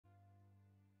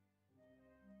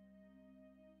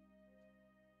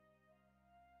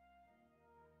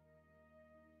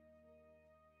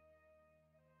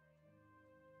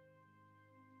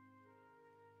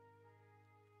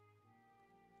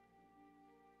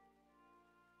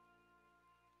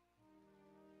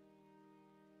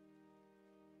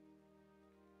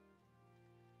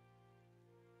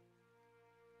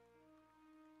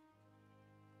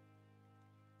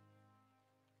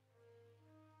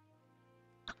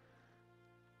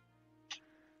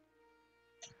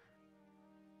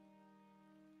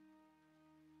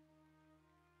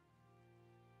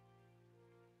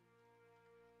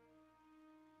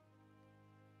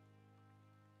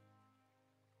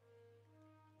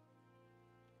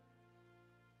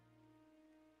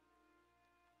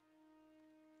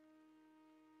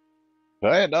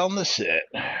Quiet on the set.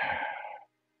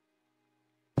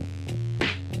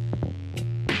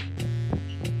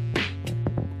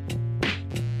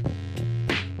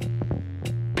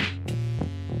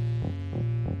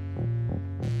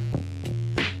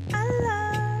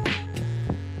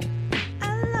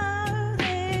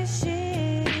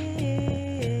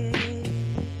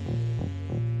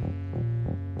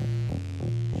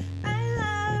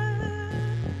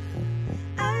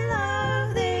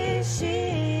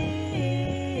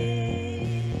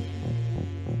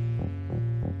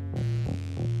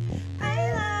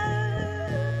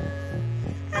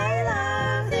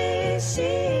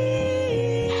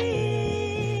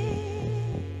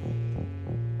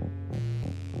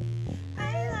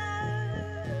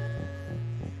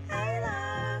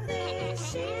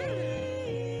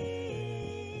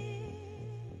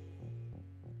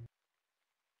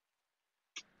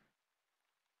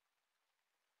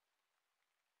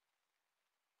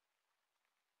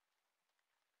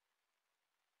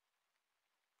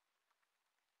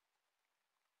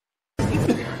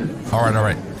 All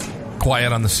right.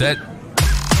 Quiet on the set.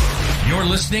 You're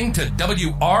listening to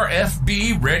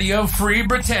WRFB Radio Free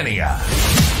Britannia.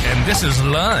 And this is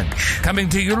Lunch, coming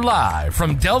to you live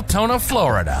from Deltona,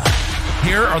 Florida.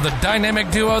 Here are the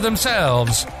dynamic duo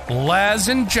themselves, Laz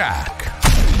and Jack.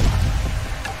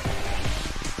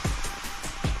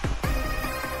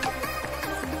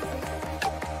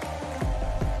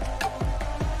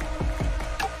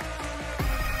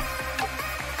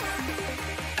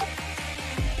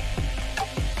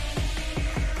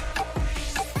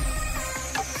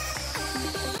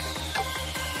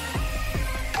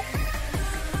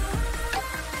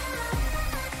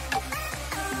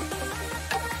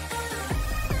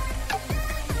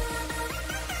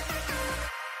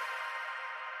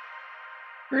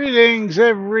 Greetings,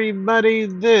 everybody.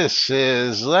 This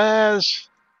is Laz.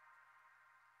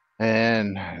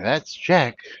 And that's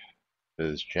Jack.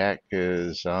 Because Jack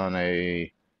is on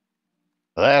a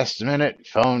last-minute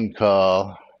phone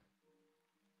call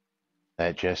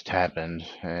that just happened.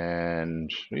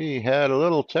 And we had a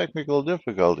little technical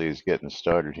difficulties getting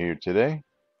started here today.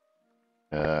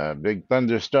 Big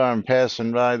thunderstorm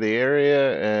passing by the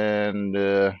area,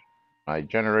 and my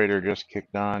generator just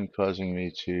kicked on, causing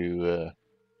me to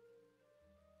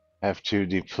have to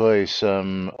deploy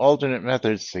some alternate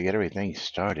methods to get everything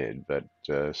started. But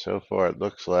so far it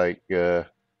looks like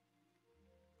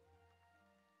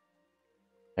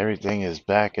everything is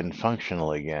back and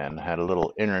functional again. Had a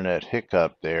little internet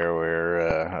hiccup there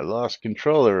where I lost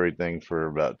control of everything for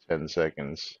about 10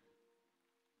 seconds.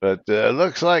 But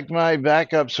looks like my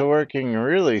backups are working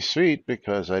really sweet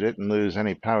because I didn't lose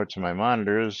any power to my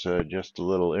monitors, just a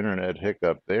little internet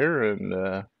hiccup there.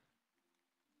 And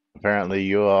apparently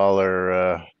you all are,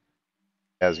 I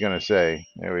was going to say,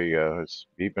 there we go, it's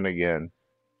beeping again.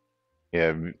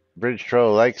 Yeah, Bridge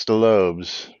Troll likes the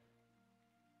lobes.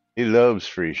 He loves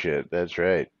free shit, that's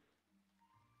right.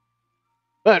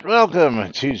 But welcome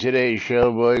to today's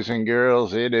show, boys and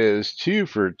girls. It is 2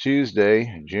 for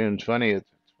Tuesday, June 20th.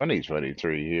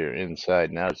 2023 here inside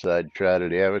and outside Shroud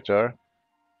of the Avatar.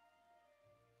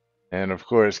 And of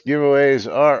course, giveaways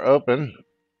are open.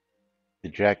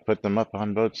 Did Jack put them up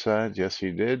on both sides? Yes,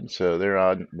 he did. So they're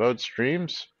on both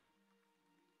streams.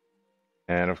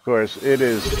 And of course, it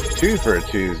is 2 for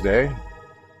Tuesday.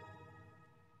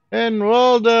 And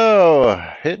Waldo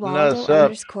hitting us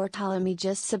up. Waldo _Ptolemy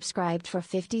just subscribed for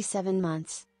 57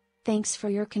 months. Thanks for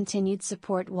your continued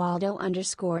support, Waldo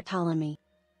 _Ptolemy.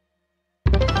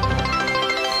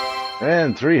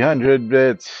 And 300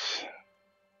 bits.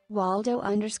 Waldo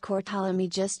 _Ptolemy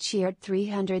just cheered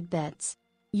 300 bits.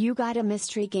 You got a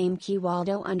mystery game key,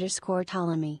 Waldo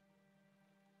 _Ptolemy.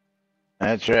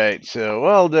 That's right. So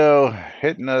Waldo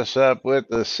hitting us up with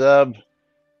the sub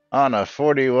on a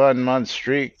 41-month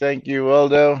streak. Thank you,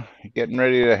 Waldo. Getting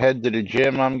ready to head to the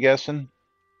gym, I'm guessing,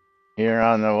 here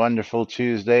on the wonderful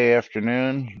Tuesday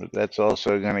afternoon. But that's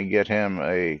also going to get him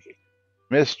a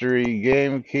mystery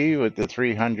game key with the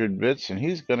 300 bits, and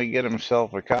he's going to get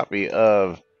himself a copy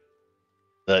of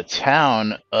The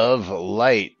Town of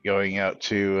Light going out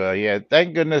to, yeah,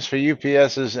 thank goodness for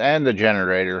UPSs and the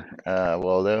generator,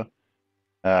 Waldo.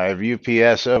 I have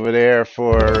UPS over there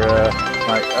for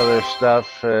my other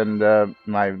stuff and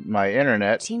my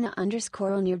internet. Tina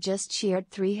 _Onier just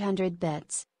cheered 300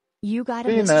 bits. You got a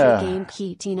mystery game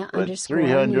key, Tina _Onier.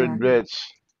 300 bits.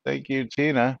 Thank you,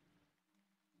 Tina.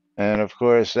 And of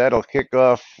course, that'll kick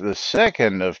off the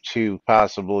second of 2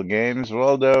 possible games.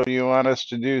 Waldo, do you want us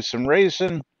to do some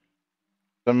racing,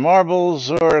 some marbles,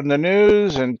 or in the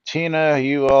news? And Tina,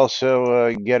 you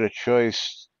also get a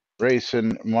choice,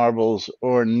 racing, marbles,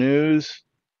 or news.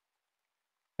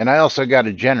 And I also got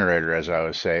a generator, as I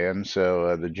was saying.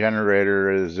 So the generator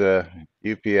is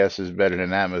UPS is better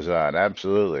than Amazon.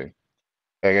 Absolutely.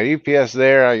 I got UPS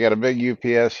there. I got a big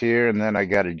UPS here, and then I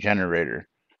got a generator.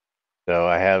 So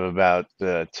I have about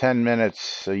 10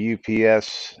 minutes of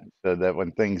UPS so that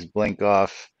when things blink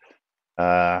off,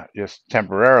 just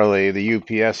temporarily, the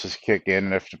UPSs kick in.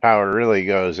 And if the power really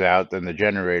goes out, then the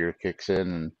generator kicks in.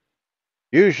 And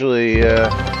usually,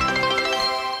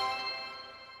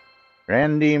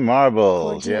 Randy Coeur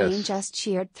Marbles, d'Alene yes. just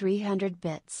cheered 300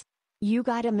 bits. You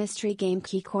got a mystery game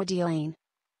key, Coeur d'Alene.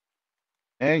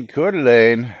 And Coeur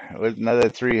d'Alene with another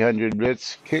 300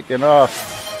 bits kicking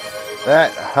off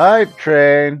that hype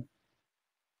train.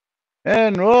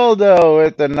 And Waldo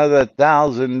with another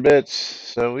 1,000 bits.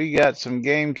 So we got some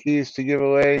game keys to give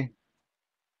away.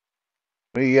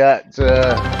 We got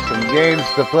some games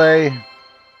to play.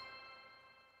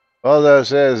 Waldo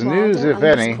says news, Waldo if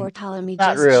any. underscore Ptolemy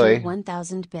Not just cheered really.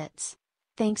 1,000 bits.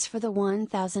 Thanks for the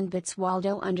 1,000 bits,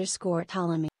 Waldo underscore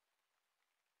Ptolemy.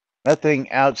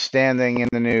 Nothing outstanding in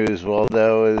the news.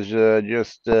 Waldo is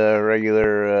just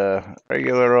regular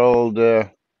old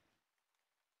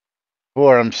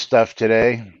forum stuff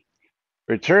today.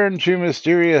 Return to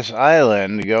Mysterious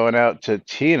Island, going out to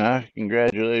Tina.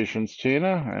 Congratulations,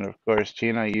 Tina. And of course,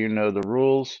 Tina, you know the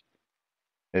rules.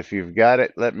 If you've got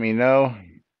it, let me know.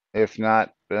 If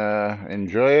not,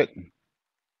 enjoy it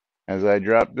as I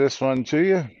drop this one to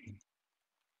you.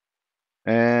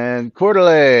 And Coeur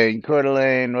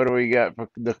d'Alene, what do we got for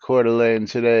the Coeur d'Alene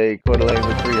today? Coeur d'Alene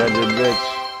with 300 bits.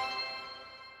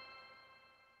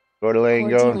 Coeur d'Alene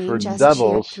Coeur going d'Alene for just cheered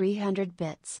doubles. 300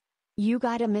 bits. You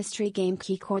got a mystery game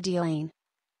key, Coeur d'Alene.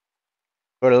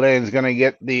 Coeur d'Alene's going to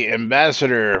get the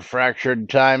Ambassador Fractured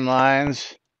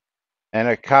Timelines and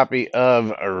a copy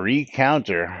of a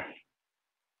Recounter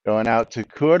going out to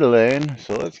Coeur d'Alene.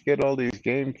 So let's get all these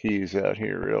game keys out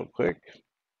here real quick.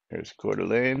 There's Coeur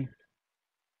d'Alene.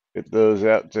 Get those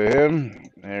out to him.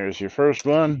 There's your first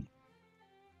one.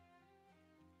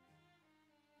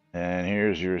 And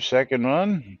here's your second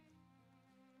one.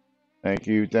 Thank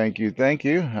you, thank you, thank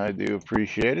you. I do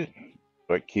appreciate it.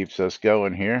 What keeps us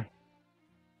going here.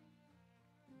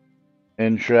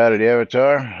 Enshrouded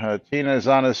Avatar. Tina's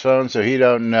on his phone, so he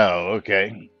don't know.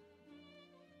 Okay.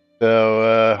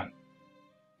 So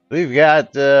we've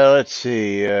got, let's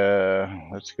see,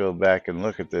 let's go back and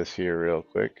look at this here real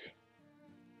quick.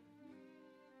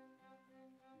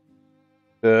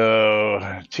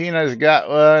 So Tina's got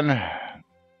one.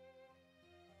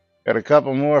 Got a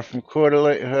couple more from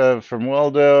from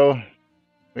Waldo.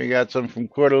 We got some from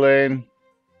Coeur d'Alene.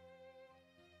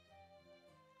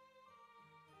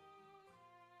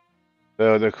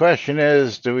 So the question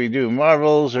is, do we do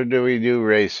marbles or do we do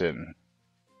racing?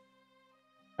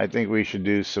 I think we should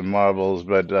do some marbles,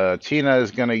 but Tina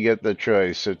is going to get the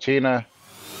choice. So Tina,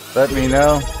 let me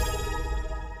know.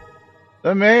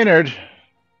 The Maynard.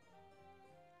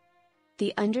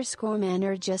 The underscore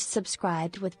Maynard just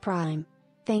subscribed with Prime.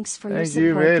 Thanks for your Thank you,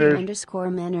 support, the Maynard. underscore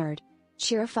Maynard.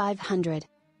 Cheer 500.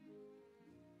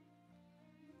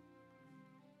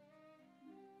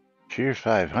 Cheer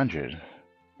 500.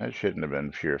 That shouldn't have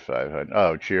been Cheer 500.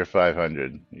 Oh, Cheer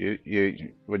 500.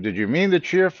 Did you mean the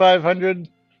Cheer 500?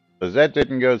 Because that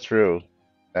didn't go through.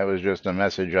 That was just a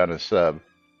message on a sub.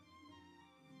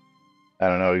 I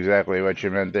don't know exactly what you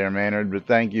meant there, Maynard, but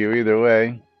thank you either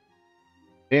way.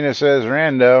 Tina says,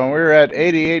 Rando, we're at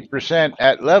 88%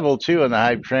 at level 2 on the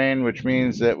hype train, which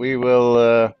means that we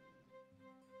will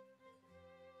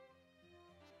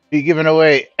be giving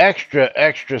away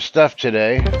extra stuff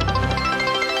today.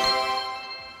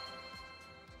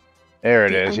 There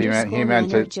it is. He meant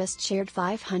to just shared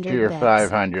 500 cheer bets.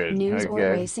 500. News okay.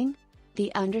 or racing?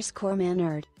 The underscore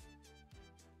Maynard.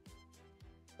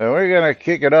 So we're going to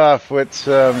kick it off with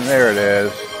some, there it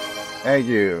is. Thank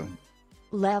you.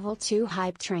 Level 2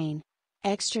 hype train.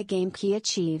 Extra game key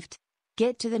achieved.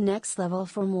 Get to the next level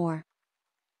for more.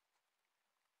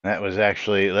 That was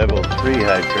actually level 3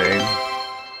 hype train.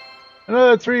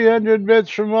 Another 300 bits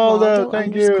from Waldo.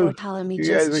 Thank you. Ptolemy You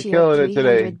guys just are killing it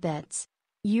today. 300 bets.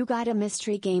 You got a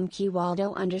mystery game key,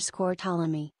 Waldo underscore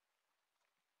Ptolemy.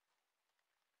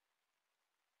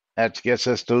 That gets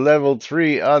us to level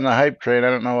 3 on the hype train. I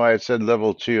don't know why it said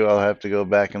level 2. I'll have to go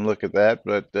back and look at that.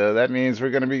 But that means we're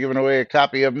going to be giving away a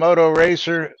copy of Moto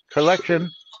Racer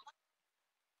Collection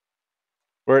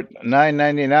worth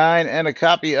 $9.99 and a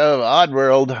copy of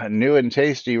Oddworld New and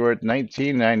Tasty worth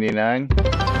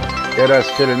 $19.99. Get us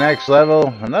to the next level.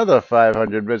 Another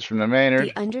 500 bits from the Maynard.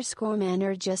 The underscore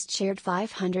Maynard just shared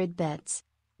 500 bets.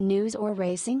 News or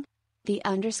racing? The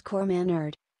underscore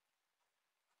Maynard.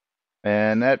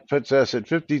 And that puts us at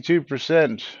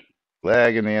 52%.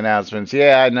 Lag in the announcements.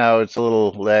 Yeah, I know. It's a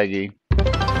little laggy.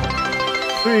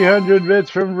 300 bits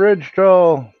from Bridge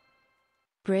Troll.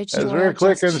 Bridge As Royal we're just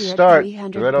clicking cheered start, because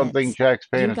I 300 don't think bits. Jack's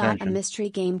paying You got a attention. mystery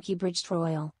game key, Bridge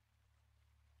Royal.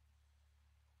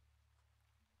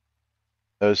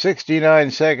 So 69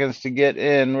 seconds to get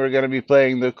in. We're going to be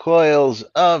playing the Coils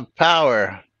of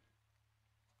Power.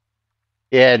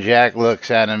 Yeah, Jack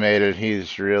looks animated.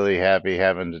 He's really happy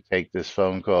having to take this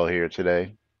phone call here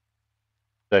today,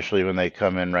 especially when they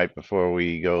come in right before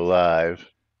we go live.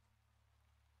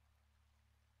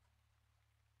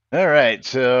 All right,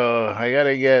 so I got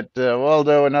to get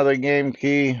Waldo another game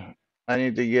key. I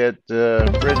need to get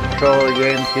Bridge Troll a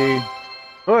game key.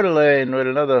 Coeur d'Alene with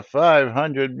another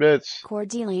 500 bits. Coeur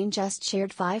d'Alene just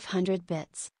shared 500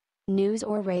 bits. News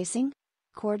or racing?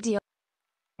 Coeur d'Alene.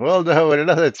 Waldo with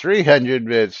another 300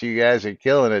 bits. You guys are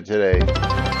killing it today.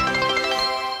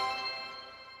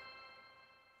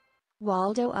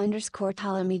 Waldo _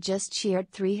 Ptolemy just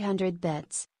cheered 300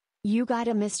 bits. You got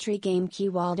a mystery game key,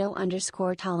 Waldo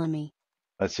 _ Ptolemy.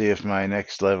 Let's see if my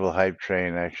next level hype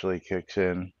train actually kicks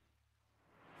in.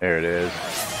 There it is.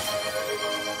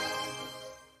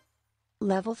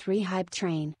 Level 3 hype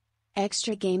train.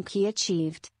 Extra game key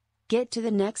achieved. Get to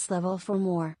the next level for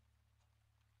more.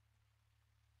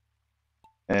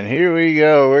 And here we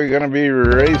go. We're going to be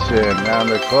racing on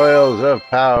the Coils of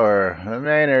Power.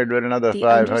 Maynard with another The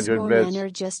 500 bits.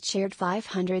 Maynard just shared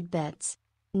 500 bits.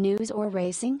 News or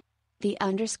racing? The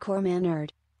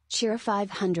Maynard. Cheer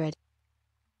 500.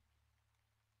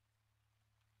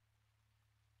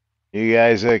 You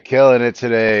guys are killing it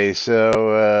today.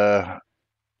 So,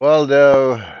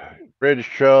 Waldo, Bridge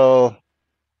Troll,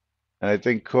 and I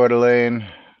think Coeur d'Alene.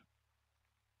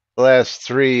 The last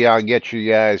three, I'll get you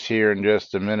guys here in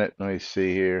just a minute. Let me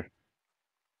see here.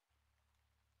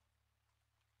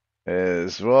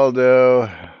 Is Waldo,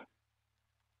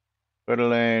 Coeur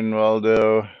d'Alene,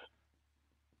 Waldo,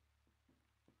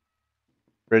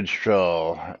 Bridge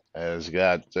Troll has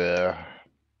got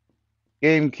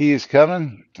game keys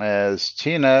coming as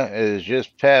Tina is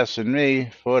just passing me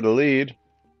for the lead.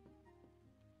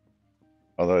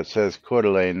 Although it says Coeur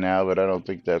d'Alene now, but I don't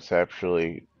think that's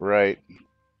actually right.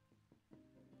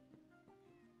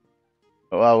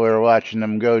 While we're watching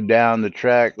them go down the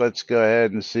track, let's go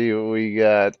ahead and see what we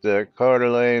got. Coeur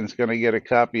d'Alene's going to get a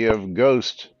copy of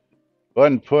Ghost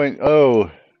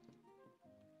 1.0.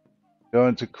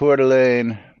 Going to Coeur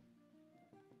d'Alene.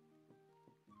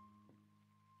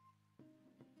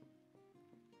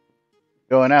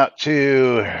 Going out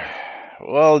to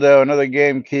Waldo, another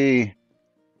game key.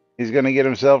 He's going to get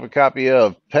himself a copy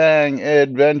of Pang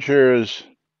Adventures.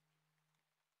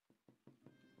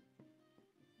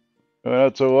 Going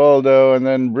out to Waldo, and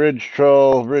then Bridge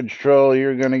Troll. Bridge Troll,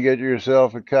 you're going to get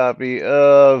yourself a copy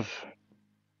of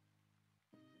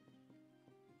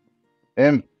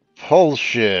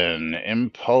Impulsion.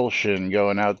 Impulsion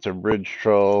going out to Bridge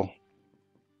Troll.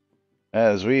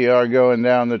 As we are going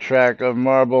down the track of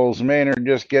marbles, Maynard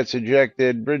just gets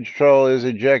ejected. Bridge Troll is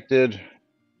ejected.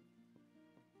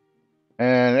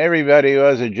 And everybody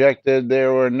was ejected.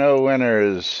 There were no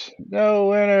winners. No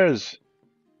winners.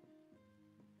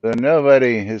 So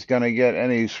nobody is going to get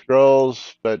any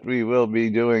scrolls, but we will be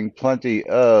doing plenty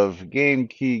of game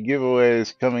key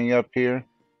giveaways coming up here.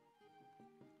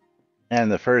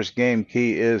 And the first game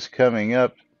key is coming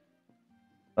up.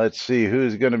 Let's see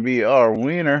who's going to be our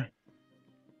winner.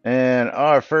 And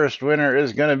our first winner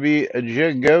is going to be a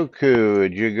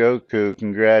Jigoku. Jigoku,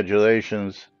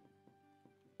 congratulations.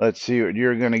 Let's see what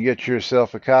you're going to get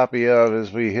yourself a copy of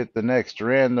as we hit the next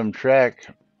random track.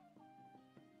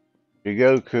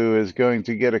 Jigoku is going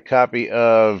to get a copy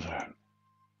of...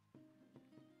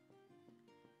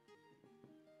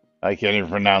 I can't even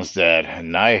pronounce that.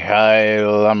 Naihai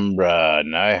Lumbra.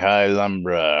 Naihai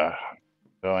Lumbra.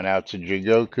 Going out to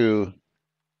Jigoku.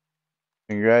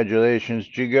 Congratulations,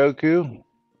 Jigoku.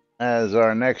 As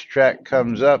our next track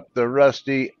comes up, the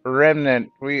Rusty Remnant.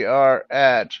 We are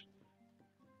at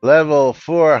level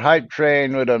 4 hype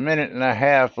train with a minute and a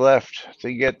half left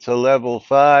to get to level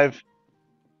 5.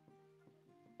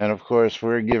 And of course,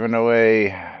 we're giving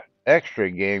away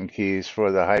extra game keys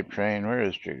for the hype train. Where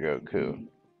is Jigoku?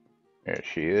 There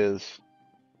she is.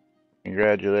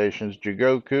 Congratulations,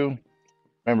 Jigoku.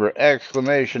 Remember,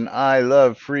 exclamation, I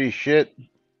love free shit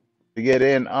to get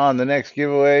in on the next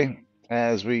giveaway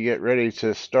as we get ready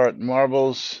to start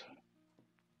marbles.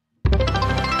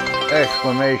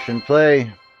 Exclamation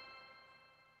play.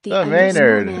 The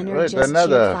Maynard with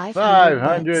another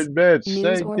 500 bits. News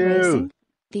Thank or you. racing?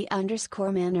 The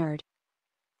Maynard.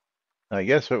 I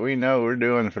guess what we know we're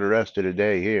doing for the rest of the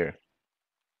day here.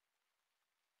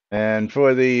 And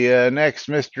for the next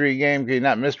mystery game key,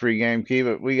 not mystery game key,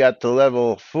 but we got to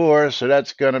level 4, so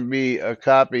that's going to be a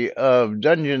copy of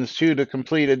Dungeons 2 the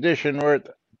Complete Edition worth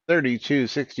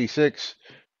 $32.66.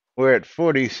 We're at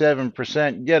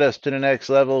 47%. Get us to the next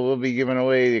level. We'll be giving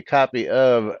away a copy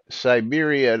of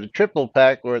Siberia, the triple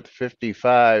pack worth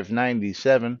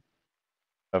 $55.97.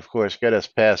 Of course, get us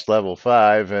past level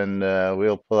 5, and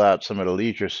we'll pull out some of the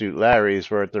Leisure Suit Larry's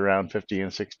worth around 50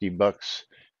 and $60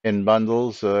 in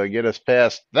bundles. Get us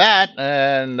past that,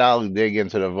 and I'll dig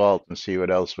into the vault and see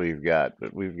what else we've got.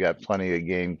 But we've got plenty of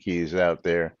game keys out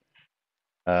there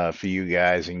for you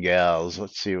guys and gals.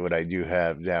 Let's see what I do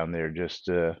have down there. Just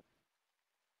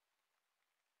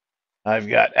I've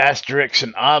got Asterix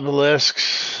and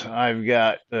Obelisks. I've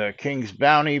got King's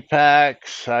Bounty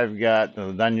packs. I've got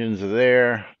the Dungeons are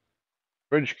there.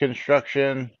 Bridge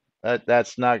construction.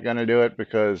 That's not going to do it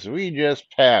because we just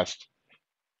passed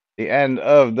the end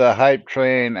of the hype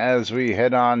train as we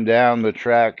head on down the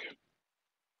track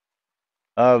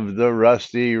of the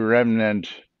Rusty Remnant.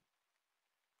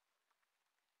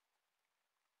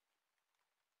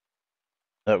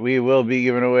 That we will be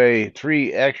giving away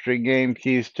 3 extra game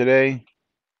keys today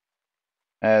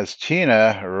as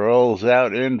Tina rolls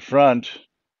out in front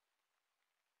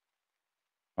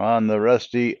on the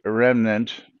Rusty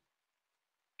Remnant.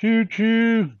 Choo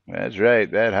choo. That's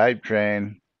right. That hype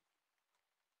train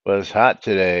was hot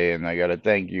today, and I got to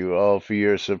thank you all for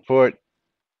your support.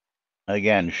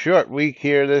 Again, short week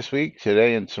here this week.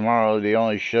 Today and tomorrow, the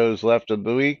only shows left of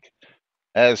the week.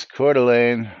 As Coeur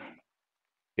d'Alene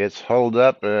gets holed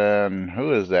up, and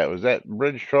who is that? Was that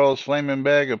Bridge Troll's Flaming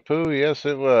Bag of Poo? Yes,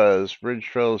 it was. Bridge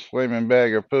Troll's Flaming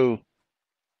Bag of Poo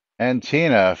and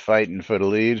Tina fighting for the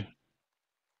lead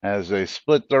as they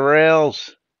split the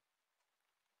rails.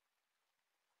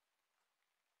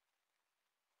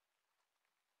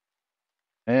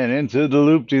 And into the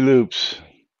loop-de-loops.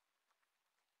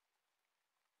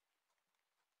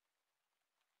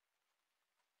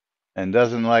 And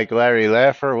doesn't like Larry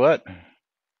Laffer, what?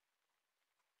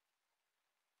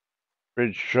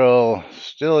 Bridge Troll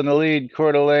still in the lead.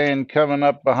 Coeur d'Alene coming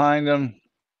up behind him.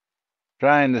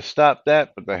 Trying to stop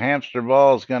that, but the hamster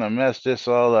ball is going to mess this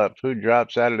all up. Who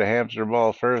drops out of the hamster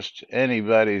ball first?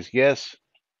 Anybody's guess.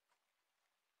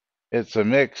 It's a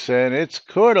mix, and it's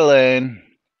Coeur d'Alene.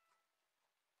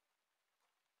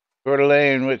 Coeur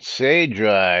d'Alene with Sage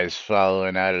Rise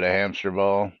following out of the hamster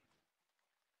ball.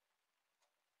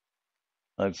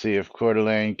 Let's see if Coeur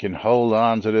d'Alene can hold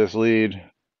on to this lead.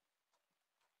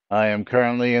 I am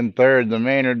currently in third. The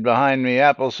Maynard behind me,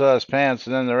 Applesauce Pants,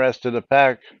 and then the rest of the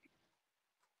pack.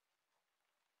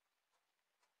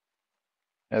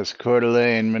 As Coeur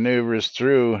d'Alene maneuvers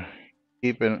through,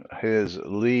 keeping his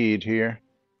lead here.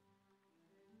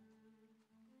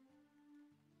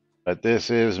 But this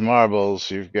is marbles.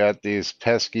 You've got these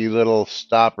pesky little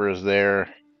stoppers there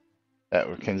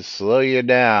that can slow you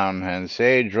down. And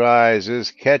Sage Rise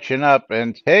is catching up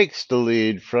and takes the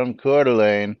lead from Coeur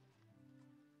d'Alene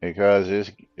because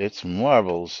it's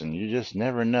marbles and you just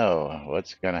never know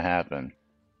what's going to happen.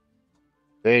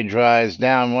 Sage Rise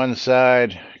down one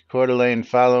side, Coeur d'Alene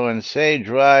following Sage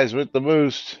Rise with the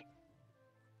boost.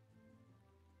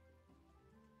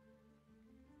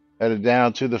 Headed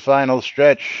down to the final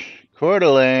stretch. Coeur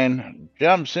d'Alene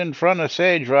jumps in front of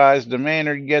Sage Rise. The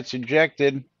Maynard gets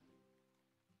ejected.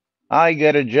 I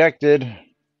get ejected.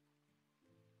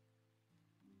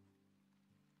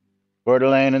 Coeur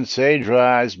d'Alene and Sage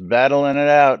Rise battling it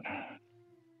out.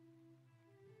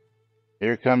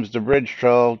 Here comes the Bridge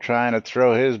Troll trying to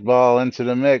throw his ball into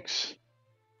the mix.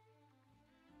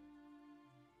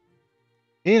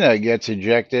 Tina gets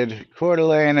ejected. Coeur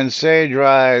d'Alene and Sage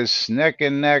Rise neck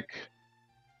and neck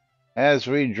as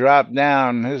we drop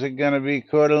down. Is it going to be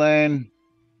Coeur d'Alene?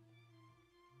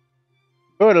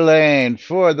 Coeur d'Alene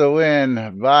for the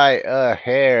win by a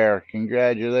hair.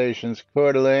 Congratulations,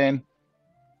 Coeur d'Alene.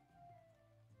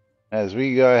 As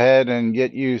we go ahead and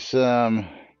get you some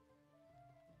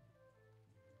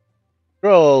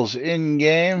trolls in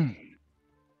game.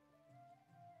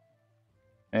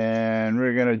 And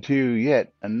we're going to do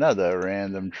yet another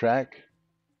random track.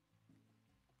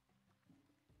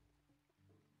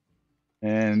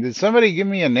 And did somebody give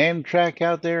me a name track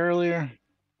out there earlier?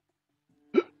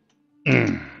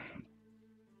 Coeur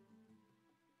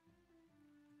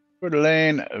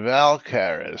d'Alene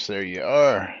Valcaris, there you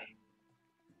are.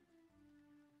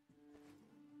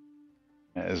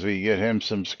 As we get him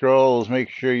some scrolls, make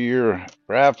sure you're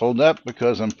raffled up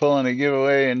because I'm pulling a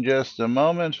giveaway in just a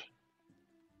moment.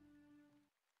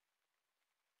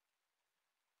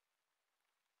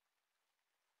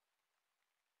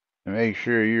 And make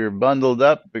sure you're bundled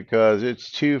up because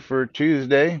it's 2 for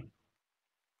Tuesday.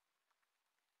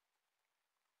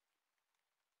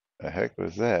 The heck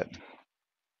was that?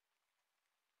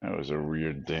 That was a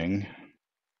weird thing.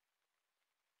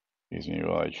 Excuse me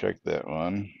while I check that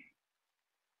one.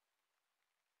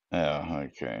 Oh,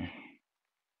 okay.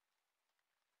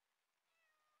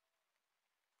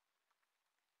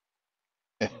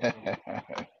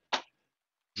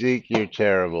 Zeke, you're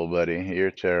terrible, buddy. You're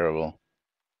terrible.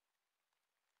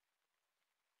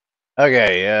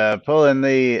 Okay, pulling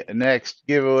the next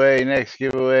giveaway. Next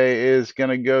giveaway is going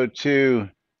to go to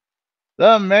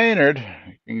the Maynard.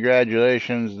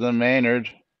 Congratulations, the Maynard,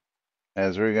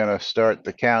 as we're going to start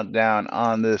the countdown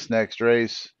on this next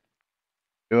race,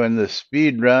 doing the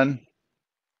speed run.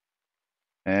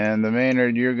 And the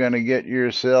Maynard, you're going to get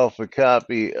yourself a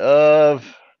copy of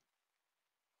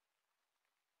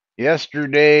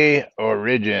Yesterday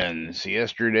Origins.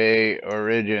 Yesterday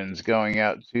Origins going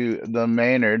out to the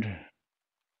Maynard.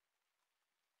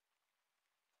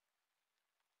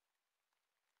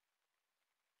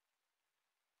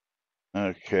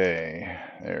 Okay,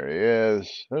 there he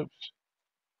is. Oops.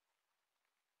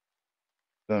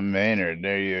 The Maynard,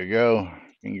 there you go.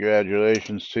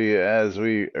 Congratulations to you as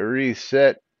we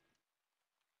reset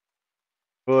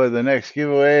for the next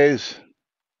giveaways.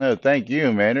 No, thank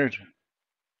you, Maynard.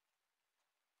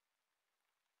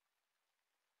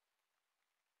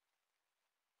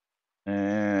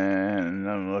 And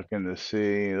I'm looking to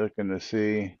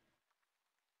see.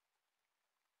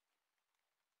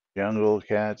 Jungle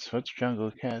Cats. What's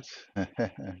Jungle Cats?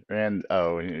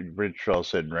 Bridge Troll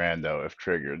said Rando if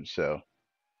triggered, so.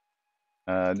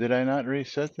 Did I not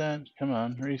reset that? Come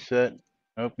on, reset.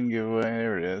 Open giveaway.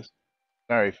 There it is.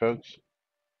 Sorry, folks.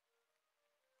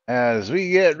 As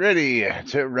we get ready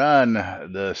to run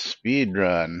the speed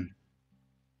run.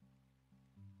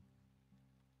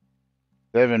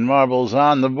 7 marbles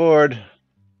on the board.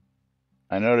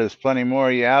 I know there's plenty more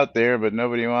of you out there, but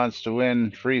nobody wants to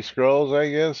win free scrolls, I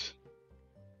guess.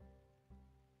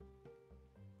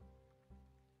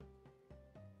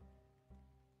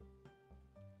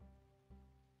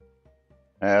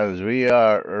 As we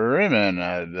are rimming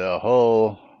the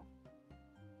hole,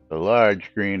 the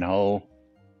large green hole.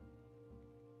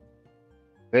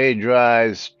 Sage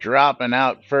Rise dropping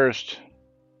out first.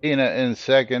 Tina in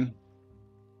second.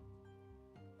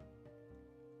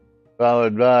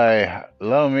 Followed by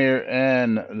Lomir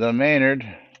and the Maynard.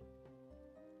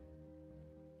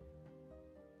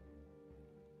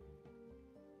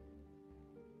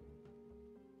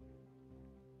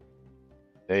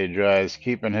 Sage Rise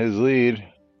keeping his lead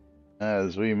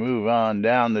as we move on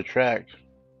down the track.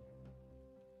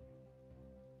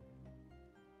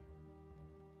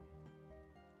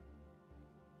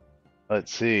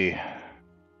 Let's see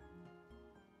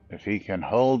if he can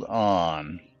hold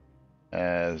on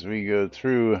as we go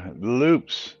through the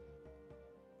loops.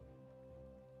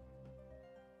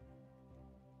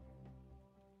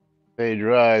 Sage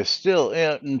Rise still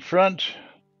out in front.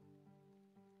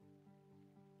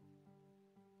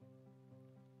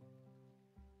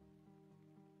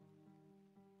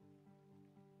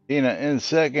 Tina in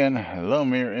second,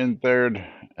 Lomir in third,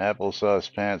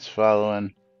 Applesauce Pants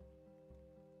following.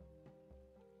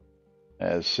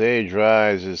 As Sage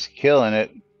Rise is killing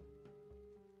it.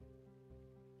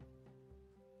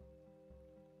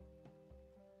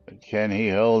 But can he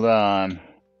hold on?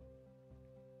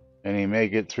 Can he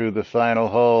make it through the final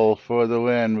hole for the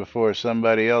win before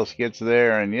somebody else gets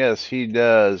there? And yes, he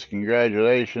does.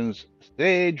 Congratulations,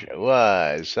 Sage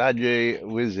Rise, Sajay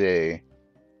Wize.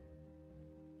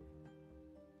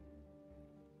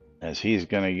 As he's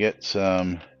going to get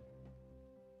some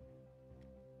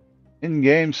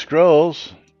in-game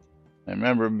scrolls. And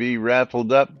remember, be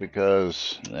raffled up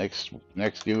because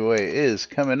next giveaway is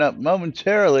coming up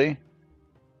momentarily.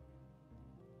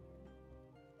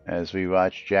 As we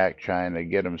watch Jack trying to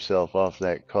get himself off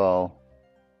that call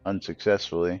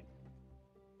unsuccessfully.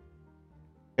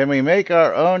 Can we make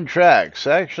our own tracks?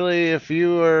 Actually, if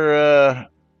you are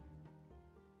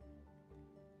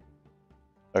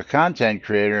a content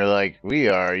creator like we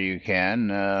are, you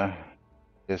can.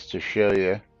 Just to show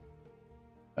you.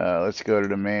 Let's go to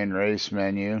the main race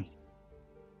menu.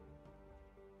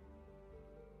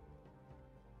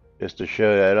 Just to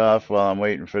show that off while I'm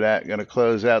waiting for that. Going to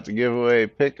close out the giveaway.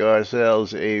 Pick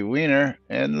ourselves a wiener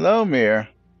and Lomir.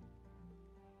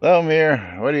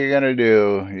 Lomir, what are you going to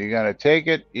do? You going to take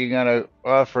it? You going to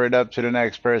offer it up to the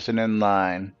next person in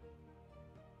line?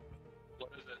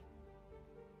 What is it?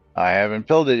 I haven't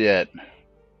pulled it yet.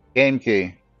 Game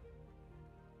key.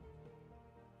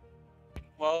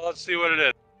 Well, let's see what it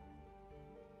is.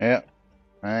 Yep.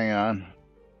 Hang on.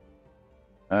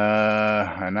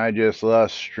 And I just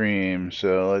lost stream,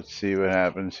 so let's see what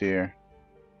happens here.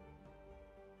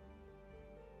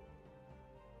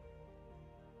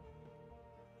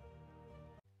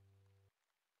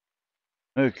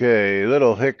 Okay,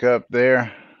 little hiccup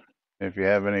there. If you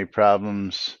have any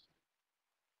problems,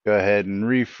 go ahead and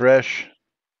refresh.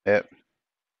 Yep.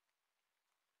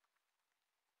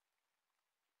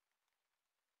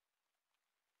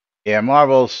 Yeah,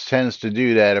 Marbles tends to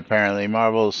do that apparently.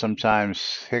 Marbles sometimes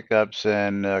hiccups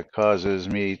and causes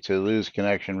me to lose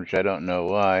connection, which I don't know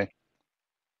why.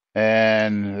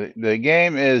 And the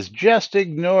game is just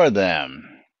ignore them.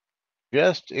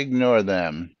 Just ignore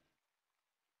them.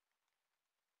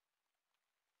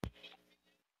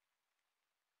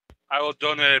 I will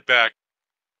donate it back.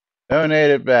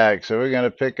 Donate it back. So we're going to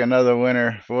pick another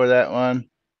winner for that one.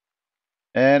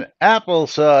 And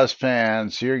applesauce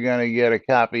pants, you're going to get a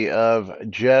copy of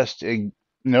Just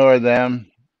Ignore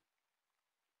Them.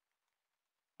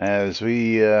 As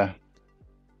we, so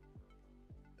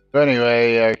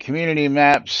anyway, community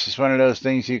maps is one of those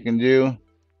things you can do.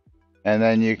 And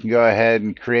then you can go ahead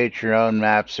and create your own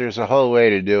maps. There's a whole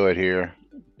way to do it here,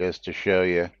 just to show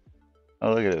you.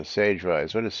 Oh, look at this,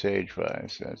 Sagewise. What is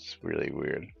Sagewise? That's really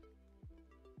weird.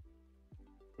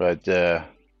 But,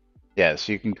 yes,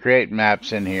 you can create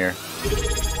maps in here.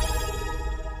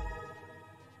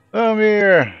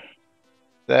 Lomir!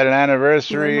 Is that an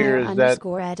anniversary, or is that...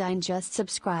 Lomir_Edine just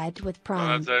subscribed with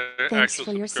Prime. That's an Thanks actual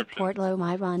for your support,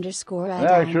 Lomir_Edine. An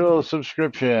actual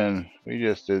subscription. We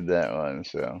just did that one,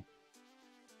 so...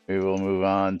 We will move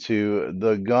on to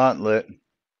the gauntlet.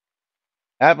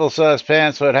 Applesauce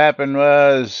Pants, what happened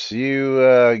was you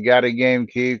got a game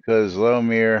key because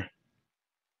Lomir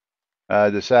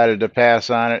decided to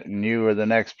pass on it, and you were the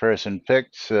next person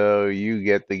picked, so you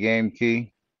get the game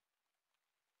key.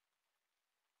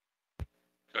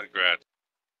 Congrats.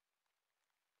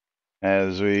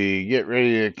 As we get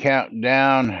ready to count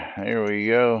down, here we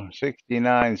go,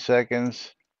 69 seconds.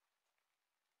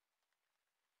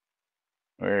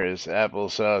 Where is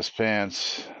Applesauce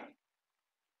Pants?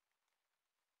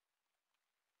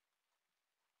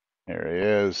 There he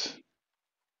is.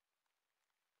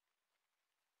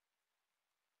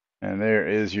 And there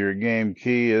is your game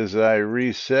key as I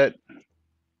reset.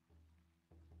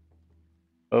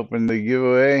 Open the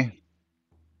giveaway.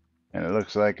 And it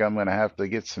looks like I'm going to have to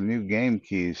get some new game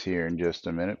keys here in just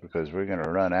a minute because we're going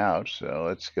to run out. So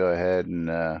let's go ahead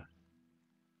and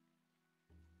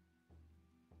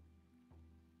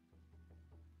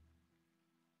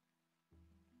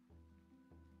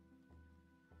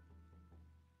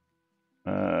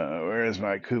where's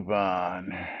my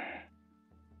coupon?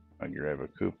 I'll grab a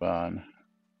coupon.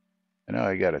 I know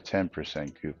I got a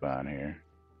 10% coupon here.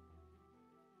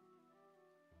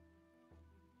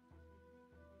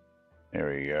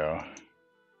 There we go.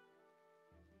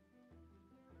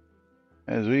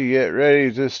 As we get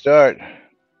ready to start.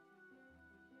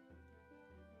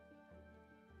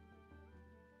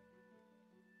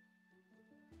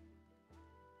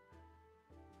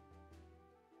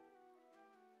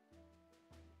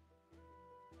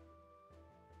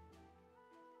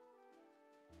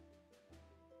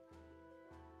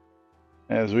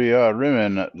 As we are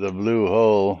rimming the blue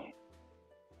hole.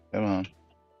 Come on.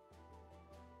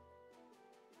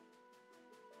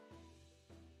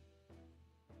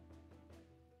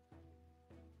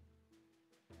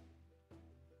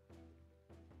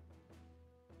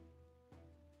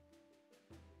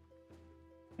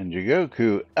 And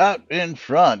Jigoku out in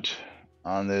front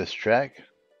on this track.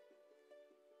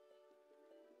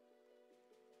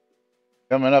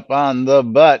 Coming up on the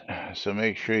butt, so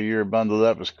make sure you're bundled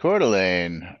up as Coeur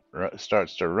d'Alene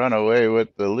starts to run away with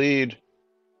the lead.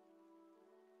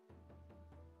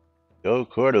 Go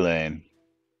Coeur d'Alene.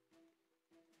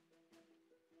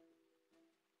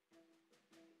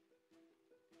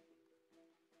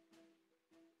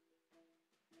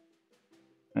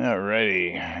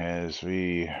 Alrighty, as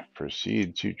we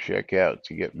proceed to check out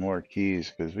to get more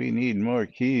keys, because we need more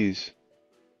keys.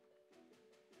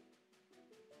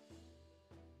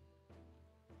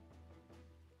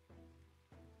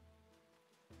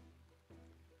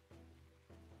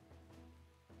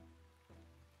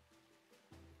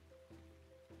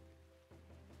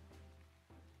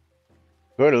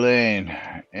 Coeur d'Alene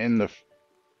in the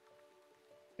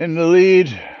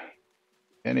lead.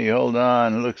 Can he hold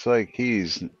on? Looks like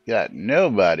he's got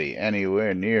nobody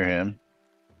anywhere near him.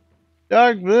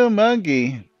 Dark Blue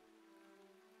Monkey.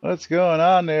 What's going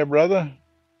on there, brother?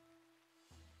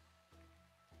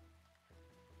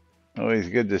 Always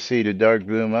good to see the Dark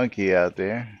Blue Monkey out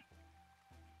there.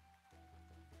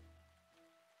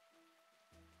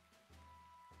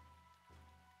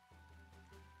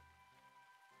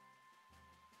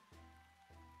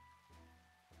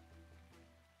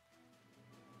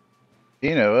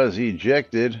 Tino was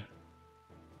ejected.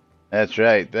 That's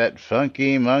right, that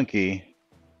funky monkey.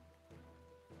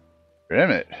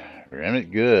 Rim it. Rim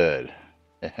it good.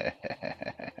 And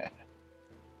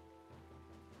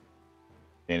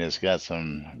it's got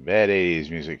some bad 80s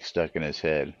music stuck in his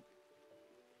head.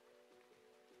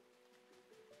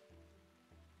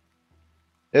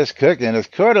 It's cooking. As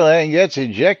Coeur d'Alene gets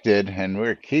ejected, and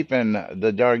we're keeping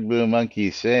the Dark Blue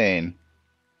Monkey sane.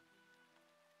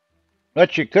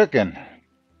 What you cooking?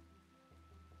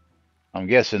 I'm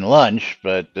guessing lunch,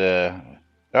 but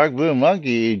Dark Blue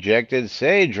Monkey ejected.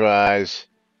 Sage Rise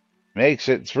makes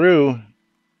it through.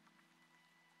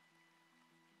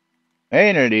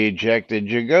 Maynard ejected.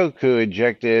 Jigoku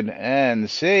ejected. And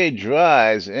Sage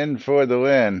Rise in for the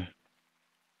win.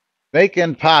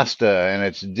 Making pasta, and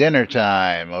it's dinner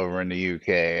time over in the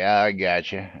UK. I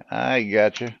gotcha. I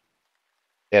gotcha.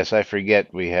 Yes, I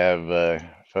forget we have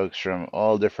folks from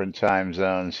all different time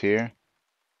zones here.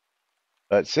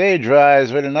 But Sage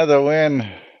Rise with another win.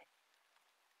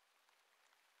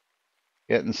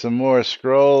 Getting some more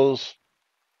scrolls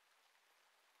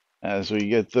as we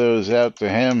get those out to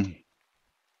him.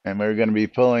 And we're going to be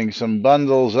pulling some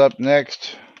bundles up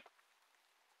next.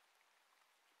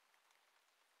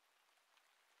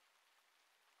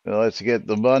 So let's get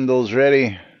the bundles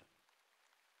ready.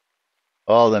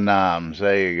 All the noms.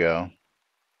 There you go.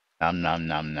 Nom, nom,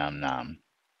 nom, nom, nom.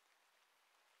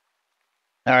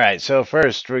 All right, so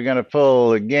first we're going to pull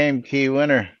the game key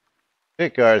winner.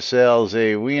 Pick ourselves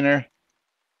a wiener.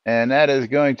 And that is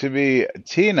going to be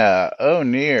Tina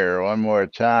O'Near one more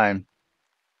time.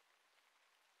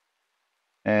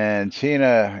 And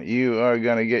Tina, you are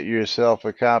going to get yourself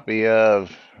a copy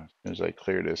of, as I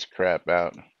clear this crap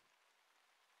out.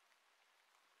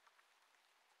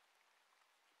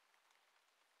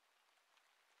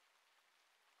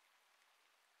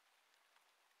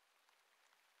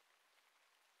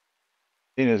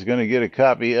 Tina's going to get a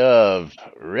copy of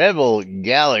Rebel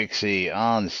Galaxy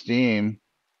on Steam.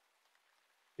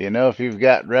 Do you know if you've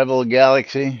got Rebel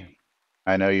Galaxy?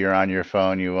 I know you're on your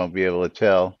phone, you won't be able to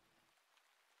tell.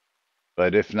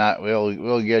 But if not,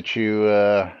 we'll get you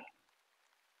well,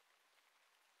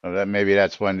 maybe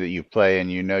that's one that you play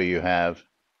and you know you have.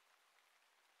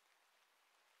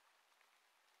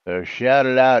 So shout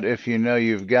it out if you know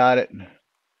you've got it.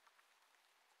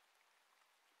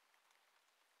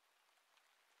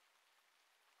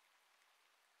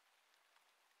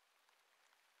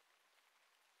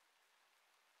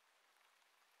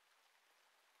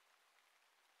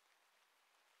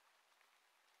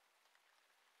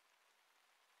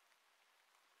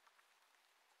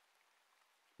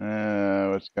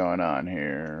 What's going on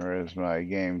here? Where's my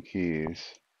game keys?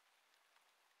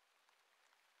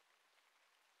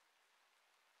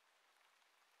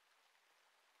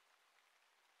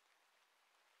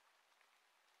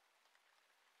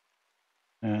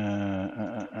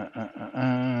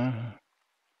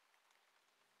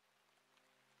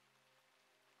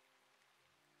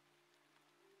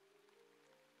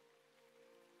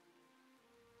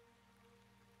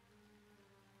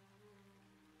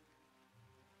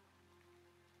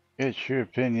 Get your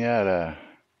pinata.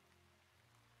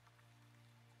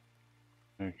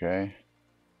 Okay.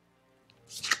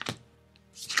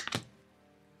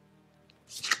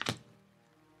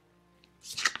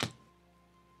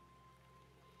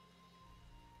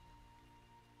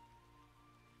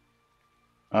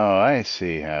 Oh, I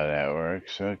see how that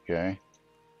works. Okay.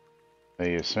 So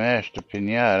you smash the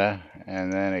pinata,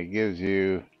 and then it gives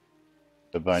you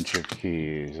a bunch of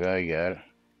keys. I got it.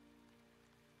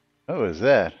 What was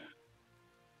that?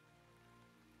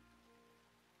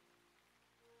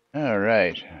 All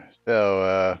right.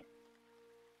 So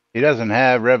he doesn't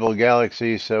have Rebel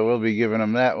Galaxy, so we'll be giving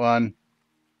him that one.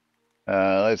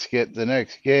 Let's get the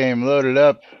next game loaded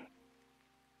up.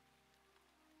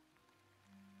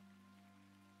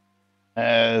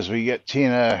 As we get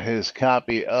Tina his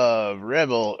copy of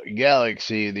Rebel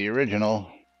Galaxy, the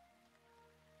original.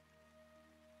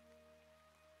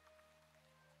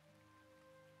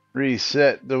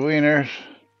 Reset the wieners.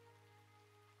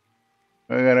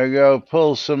 We're going to go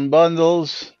pull some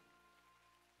bundles.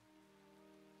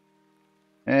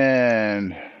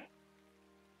 And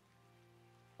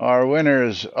our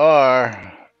winners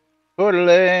are Coeur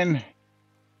d'Alene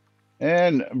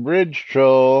and Bridge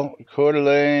Troll. Coeur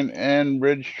d'Alene and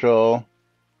Bridge Troll.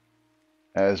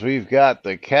 As we've got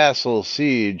the Castle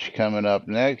Siege coming up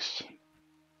next.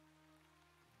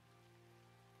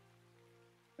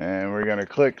 And we're going to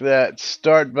click that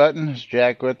start button. Is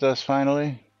Jack with us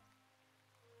finally?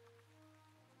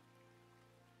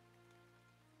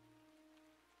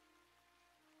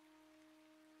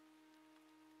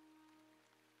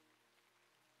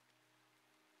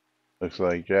 Looks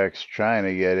like Jack's trying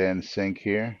to get in sync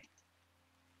here.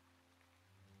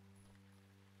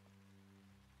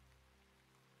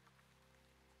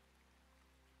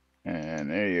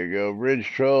 there you go. Bridge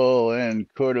Troll and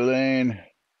Coeur d'Alene.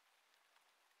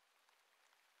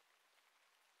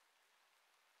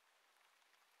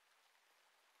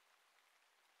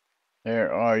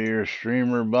 There are your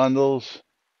streamer bundles.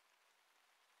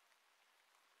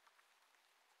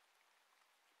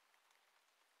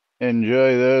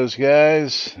 Enjoy those,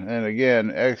 guys. And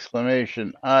again,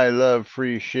 exclamation, I love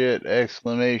free shit,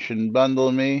 exclamation,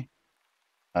 bundle me.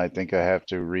 I think I have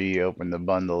to reopen the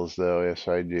bundles, though. Yes,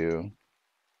 I do.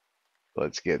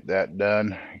 Let's get that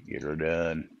done. Get her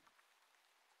done.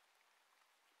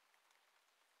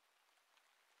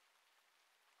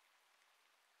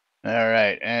 All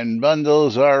right, and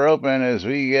bundles are open as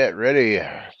we get ready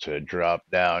to drop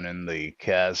down in the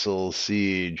castle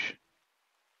siege.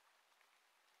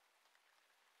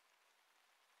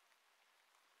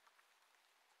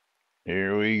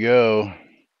 Here we go.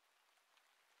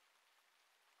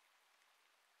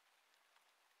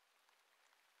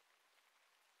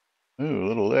 Ooh, a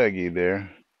little leggy there.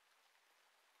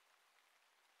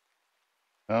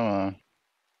 Come on.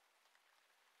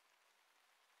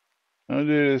 Don't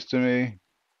do this to me.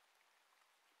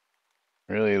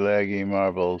 Really laggy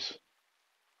marbles.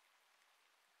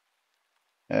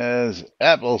 As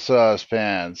applesauce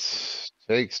pants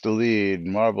takes the lead,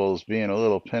 marbles being a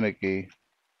little finicky.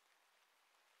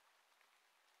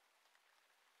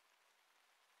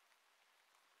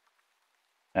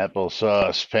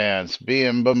 Applesauce pants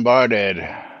being bombarded.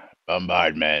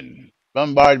 Bombardment.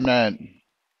 Bombardment.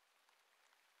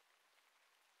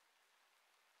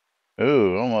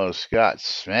 Ooh, almost got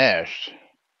smashed.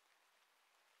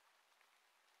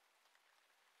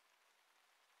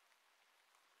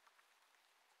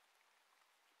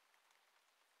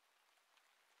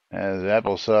 As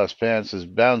applesauce pants is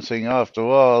bouncing off the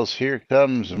walls, here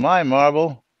comes my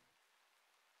marble.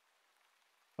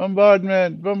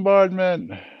 Bombardment,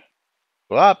 bombardment.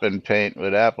 Flopping paint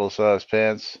with applesauce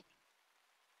pants.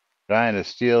 Trying to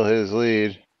steal his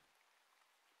lead.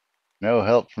 No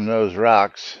help from those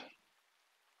rocks.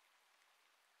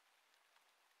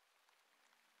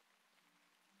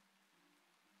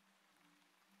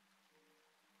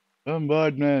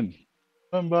 Bombardment,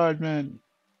 bombardment.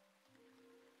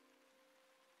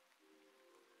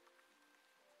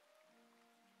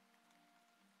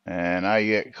 And I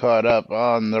get caught up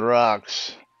on the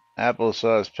rocks.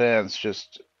 Applesauce pants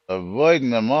just avoiding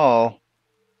them all.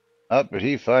 Up, but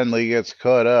he finally gets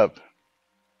caught up.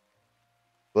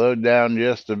 Slowed down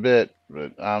just a bit,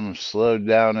 but I'm slowed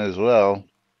down as well.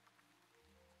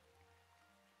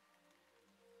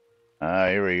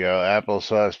 Here we go.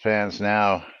 Applesauce pants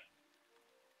now.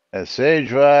 As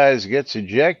Sagewise gets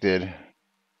ejected.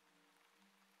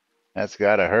 That's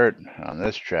gotta hurt on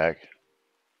this track.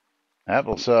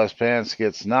 Applesauce pants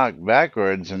gets knocked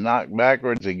backwards and knocked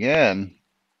backwards again.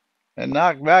 And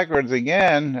knocked backwards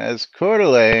again as Coeur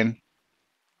d'Alene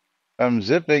comes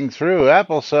zipping through.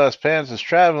 Applesauce pants is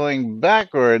traveling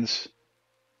backwards.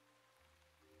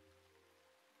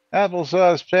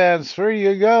 Applesauce pants, where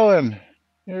you going?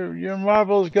 Your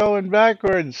marble's going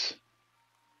backwards.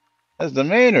 As the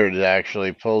Maynard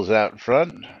actually pulls out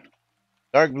front.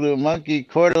 Dark Blue Monkey,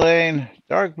 Coeur d'Alene.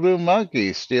 Dark Blue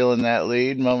Monkey stealing that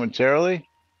lead momentarily.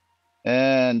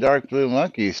 And Dark Blue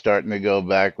Monkey starting to go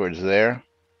backwards there.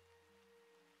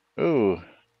 Ooh.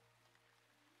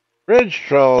 Bridge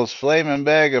Trolls, flaming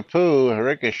bag of poo,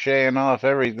 ricocheting off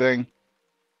everything.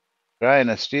 Trying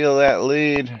to steal that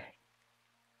lead.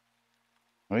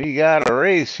 We got a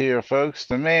race here, folks.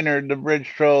 The Maynard, the Bridge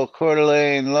Troll, Coeur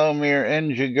d'Alene, Lomir,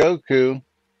 and Jigoku.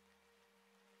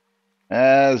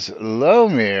 As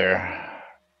Lomir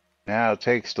now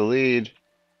takes the lead.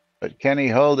 But can he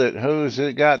hold it? Who's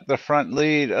got the front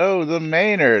lead? Oh, the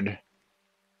Maynard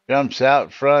jumps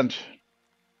out front.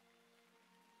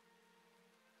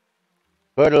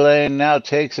 Coeur d'Alene now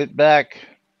takes it back.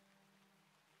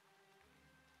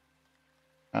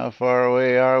 How far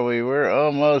away are we? We're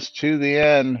almost to the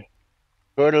end.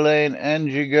 Coeur d'Alene and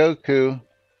Jigoku.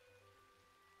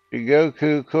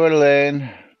 Jigoku, Coeur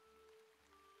d'Alene.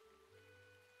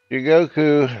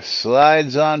 Jigoku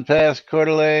slides on past Coeur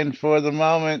d'Alene for the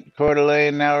moment. Coeur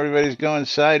d'Alene, now everybody's going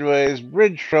sideways.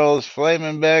 Bridge Trolls,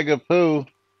 flaming bag of poo.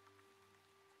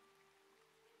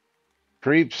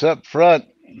 Creeps up front.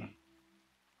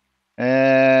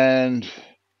 And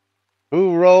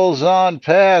who rolls on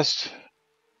past?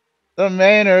 The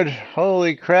Maynard.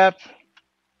 Holy crap.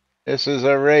 This is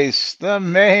a race. The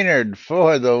Maynard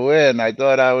for the win. I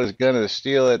thought I was going to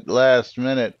steal it last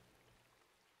minute.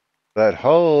 But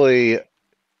holy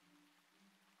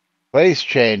Place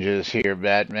changes here,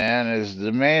 Batman, as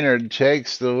the Maynard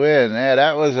takes the win. Yeah,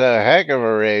 that was a heck of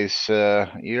a race.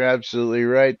 You're absolutely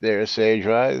right there,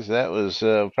 Sagewise. That was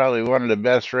probably one of the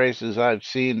best races I've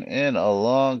seen in a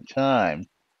long time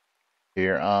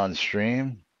here on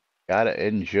stream. Gotta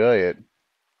enjoy it.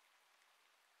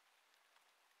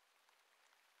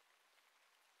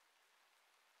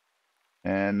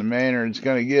 And the Maynard's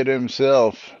gonna get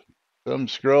himself some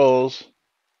scrolls.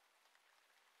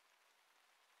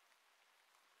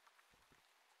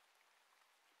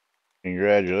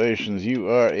 Congratulations, you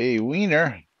are a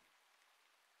wiener.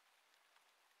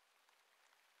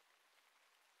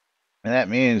 And that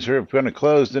means we're going to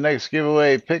close the next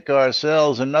giveaway, pick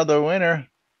ourselves another winner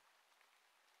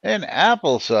in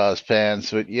applesauce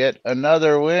pants with yet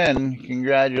another win.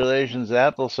 Congratulations,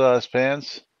 applesauce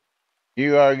pants.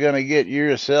 You are going to get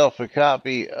yourself a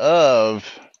copy of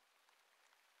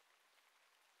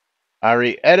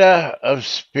Arietta of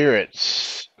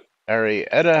Spirits.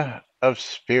 Arietta of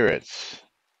Spirits.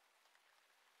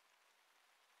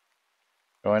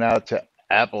 Going out to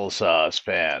applesauce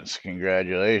pants.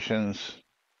 Congratulations.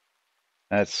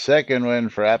 That's second win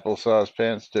for applesauce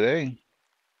pants today.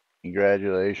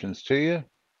 Congratulations to you.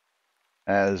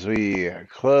 As we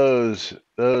close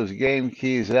those game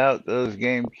keys out, those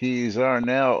game keys are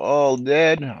now all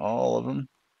dead, all of them.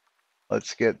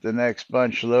 Let's get the next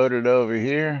bunch loaded over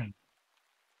here.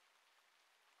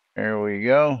 There we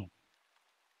go.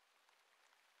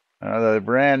 Another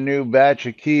brand new batch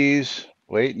of keys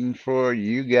waiting for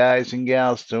you guys and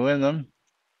gals to win them.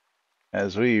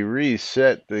 As we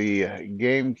reset the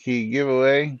game key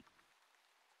giveaway,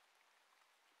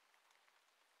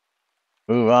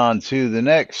 move on to the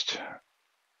next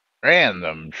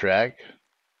random track.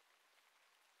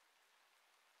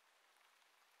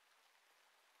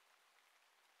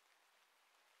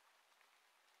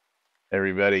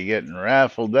 Everybody getting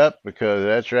raffled up because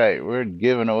that's right, we're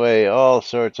giving away all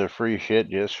sorts of free shit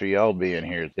just for y'all being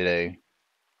here today.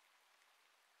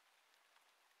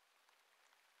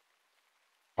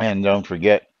 And don't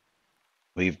forget,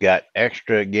 we've got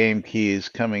extra game keys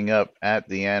coming up at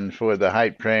the end for the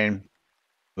hype train.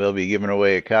 We'll be giving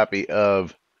away a copy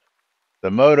of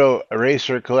the Moto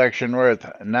Racer Collection worth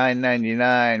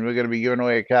 $9.99. We're going to be giving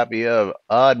away a copy of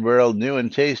Oddworld New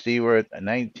and Tasty worth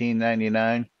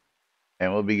 $19.99.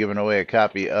 And we'll be giving away a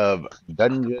copy of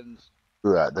Dungeons,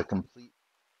 the complete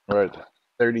worth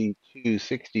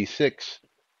 $32.66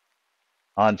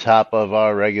 on top of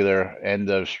our regular end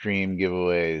of stream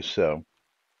giveaways. So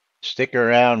stick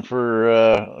around for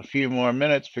a few more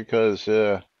minutes because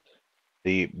the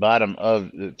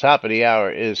top of the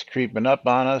hour is creeping up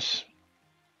on us.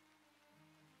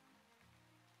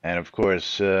 And of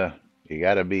course, you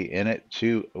got to be in it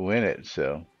to win it.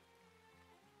 So,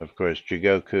 of course,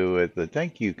 Jigoku with the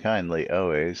thank you kindly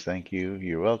always. Thank you.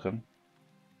 You're welcome.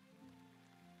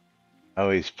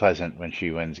 Always pleasant when she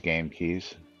wins game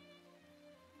keys.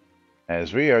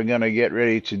 As we are going to get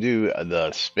ready to do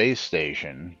the space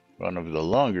station, one of the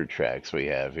longer tracks we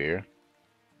have here.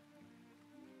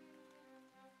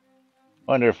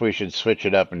 Wonder if we should switch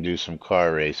it up and do some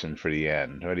car racing for the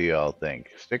end. What do y'all think?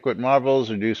 Stick with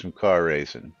marbles or do some car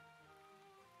racing?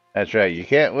 That's right, you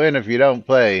can't win if you don't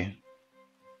play.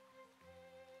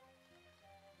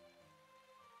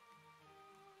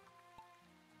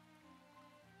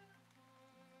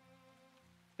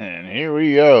 And here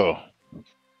we go.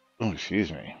 Oh,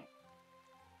 excuse me.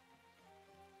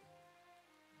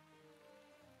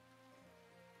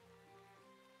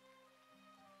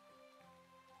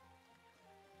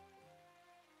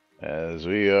 As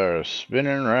we are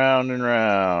spinning round and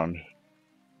round,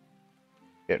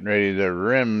 getting ready to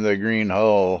rim the green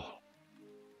hole.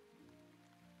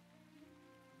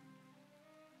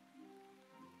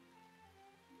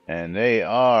 And they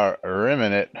are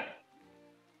rimming it.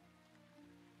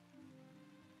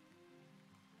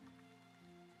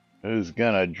 Who's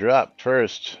gonna drop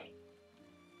first?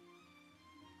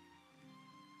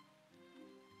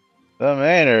 The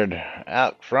Maynard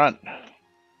out front.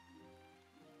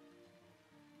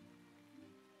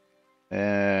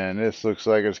 And this looks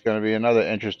like it's going to be another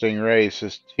interesting race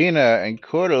as Tina and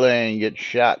Coeur d'Alene get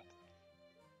shot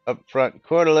up front.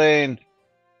 Coeur d'Alene,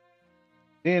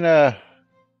 Tina,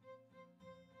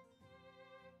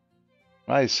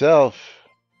 myself,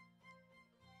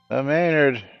 the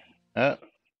Maynard. Oh,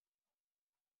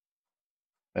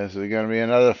 this is going to be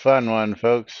another fun one,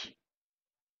 folks.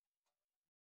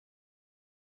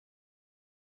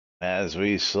 As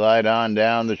we slide on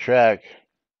down the track.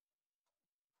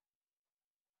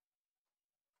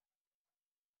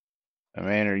 The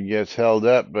Maynard gets held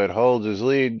up but holds his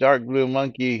lead. Dark Blue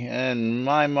Monkey and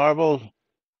My Marble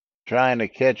trying to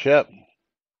catch up.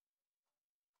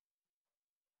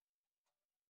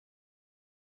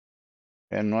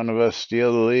 Can one of us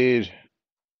steal the lead?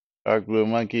 Dark Blue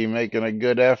Monkey making a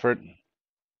good effort.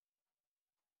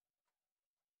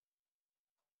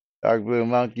 Dark Blue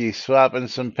Monkey swapping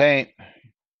some paint.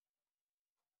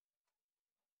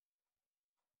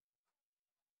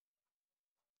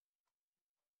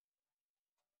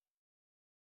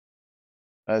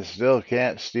 I still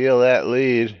can't steal that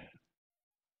lead.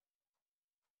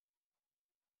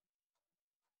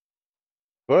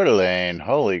 Coeur d'Alene,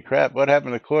 holy crap, what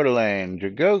happened to Coeur d'Alene?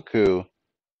 Jagoku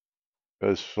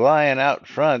goes flying out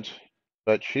front,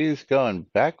 but she's going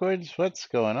backwards? What's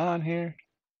going on here?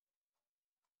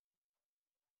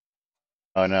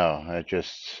 Oh no,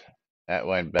 that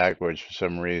went backwards for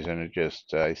some reason.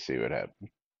 I see what happened.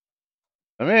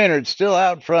 The Maynard's still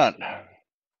out front.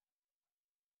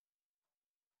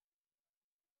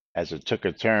 As it took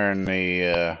a turn,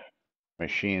 the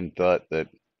machine thought that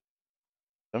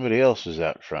somebody else was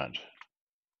out front.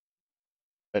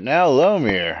 But now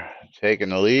Lomir taking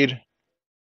the lead.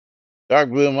 Dark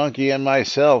Blue Monkey and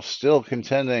myself still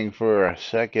contending for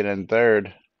second and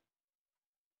third.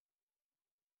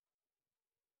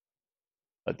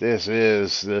 But this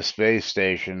is the space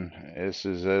station. This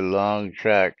is a long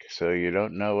track, so you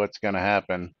don't know what's going to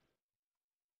happen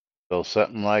till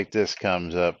something like this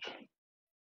comes up.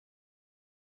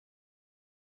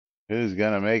 Who's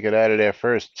going to make it out of there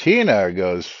first? Tina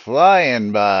goes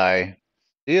flying by,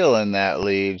 stealing that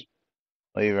lead,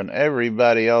 leaving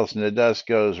everybody else in the dust,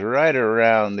 goes right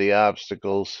around the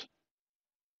obstacles.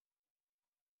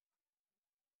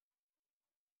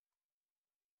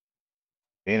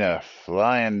 Tina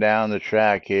flying down the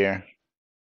track here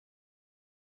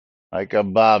like a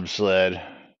bobsled.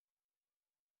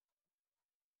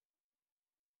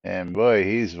 And boy,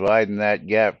 he's widened that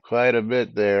gap quite a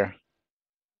bit there,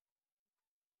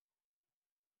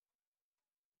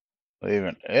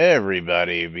 leaving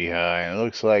everybody behind.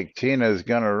 Looks like Tina's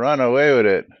gonna run away with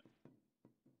it,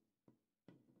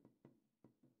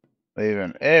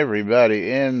 leaving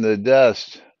everybody in the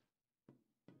dust.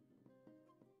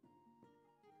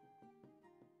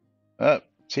 Up,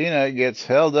 Tina gets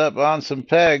held up on some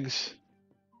pegs.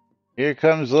 Here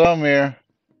comes Lomir.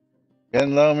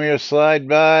 Can Lomir slide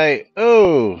by?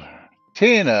 Oh,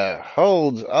 Tina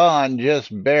holds on just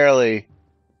barely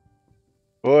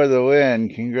for the win.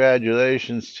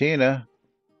 Congratulations, Tina.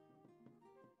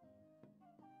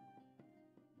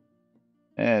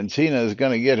 And Tina's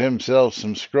going to get himself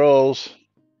some scrolls.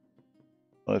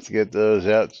 Let's get those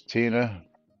out to Tina.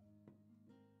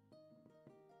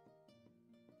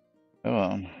 Come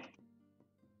on.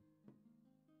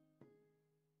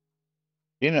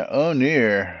 Tina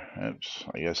O'Near. Oops,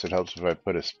 I guess it helps if I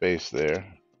put a space there.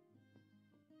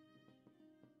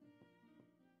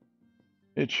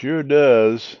 It sure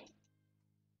does.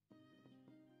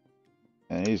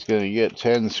 And he's going to get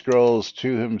 10 scrolls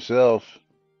to himself.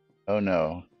 Oh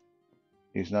no.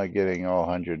 He's not getting all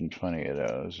 120 of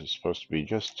those. It's supposed to be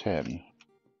just 10.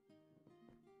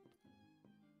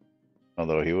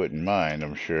 Although he wouldn't mind,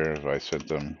 I'm sure, if I sent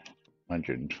them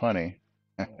 120.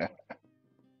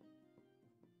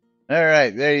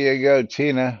 Alright, there you go,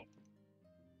 Tina.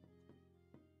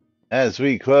 As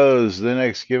we close the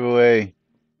next giveaway,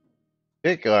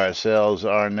 pick ourselves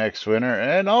our next winner,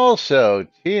 and also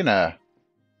Tina.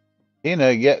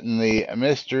 Tina getting the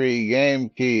mystery game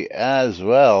key as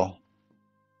well.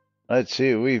 Let's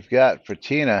see what we've got for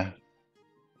Tina.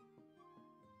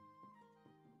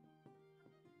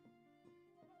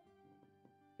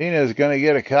 Tina's going to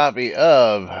get a copy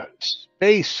of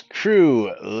Space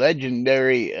Crew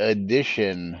Legendary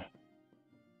Edition.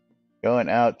 Going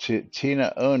out to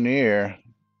Tina O'Near.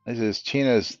 This is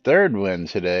Tina's third win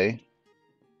today.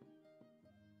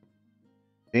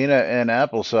 Tina and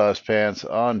Applesauce Pants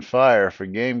on fire for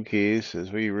game keys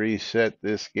as we reset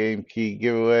this game key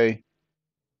giveaway.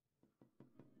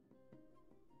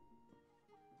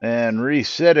 And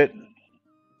reset it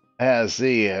as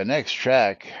the next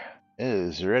track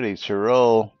is ready to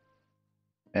roll.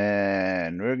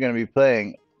 And we're going to be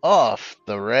playing Off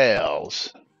the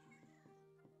Rails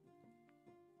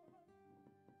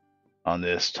on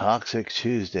this Toxic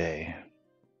Tuesday,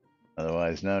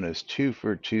 otherwise known as 2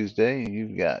 for Tuesday.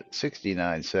 You've got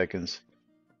 69 seconds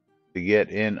to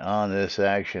get in on this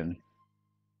action.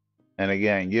 And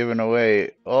again, giving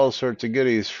away all sorts of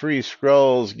goodies, free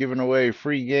scrolls, giving away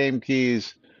free game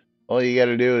keys. All you got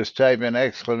to do is type in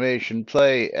exclamation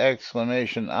play,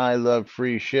 exclamation I love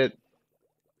free shit.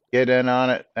 Get in on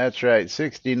it. That's right,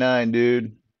 69,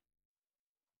 dude.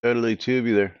 Totally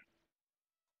tubular.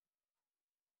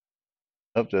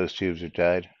 Hope those tubes are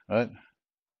tied. What?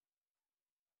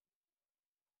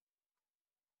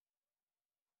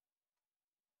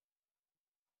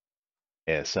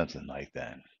 Yeah, something like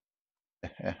that.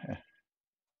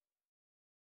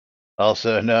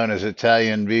 Also known as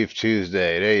Italian Beef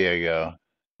Tuesday. There you go.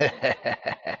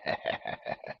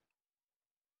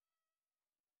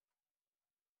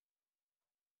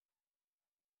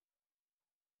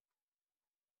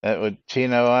 That what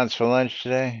Tino wants for lunch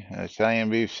today? An Italian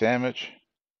beef sandwich?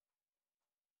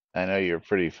 I know you're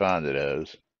pretty fond of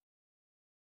those.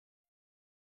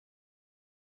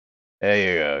 There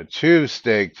you go. Tube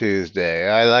Steak Tuesday.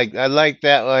 I like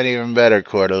that one even better,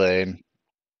 Coeur d'Alene.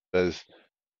 Because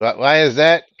why is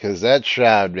that? Because that's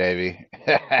Shroud, baby.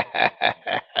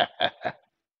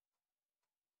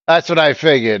 That's what I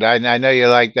figured. I know you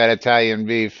like that Italian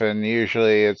beef, and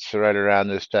usually it's right around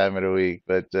this time of the week.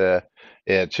 But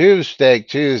yeah, Tube Steak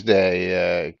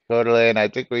Tuesday, Coeur d'Alene. I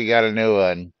think we got a new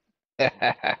one.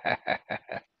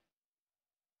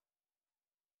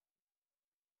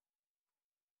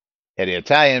 Yeah, the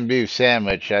Italian beef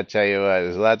sandwich, I tell you what,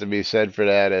 there's a lot to be said for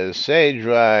that. As Sage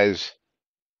Rise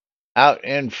out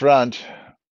in front,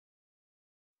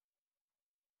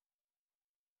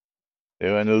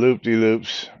 doing the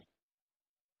loop-de-loops.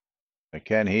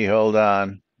 Can he hold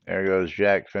on? There goes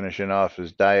Jack finishing off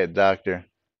his diet doctor.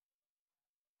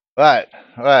 What?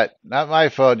 What? Not my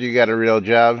fault you got a real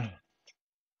job.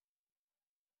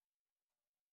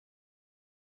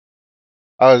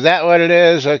 Oh, is that what it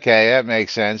is? Okay, that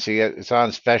makes sense. It's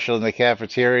on special in the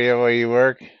cafeteria where you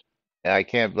work? Yeah, I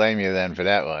can't blame you then for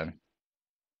that one.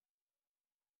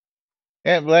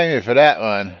 Can't blame you for that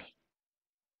one.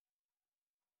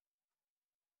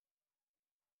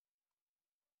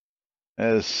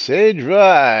 As Sage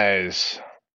Rise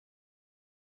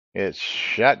gets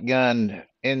shotgunned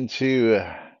into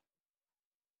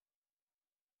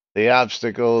the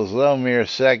obstacles. Lomir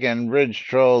second, Bridge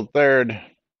Troll third.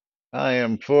 I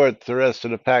am fourth, the rest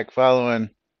of the pack following.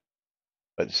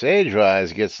 But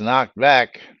Sagewise gets knocked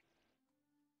back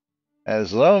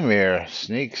as Lomir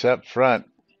sneaks up front.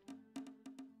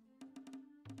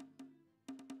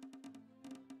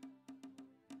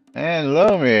 And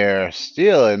Lomir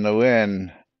stealing the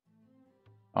win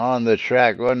on the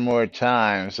track one more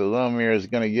time. So Lomir is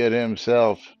going to get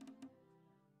himself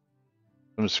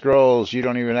some scrolls. You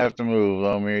don't even have to move,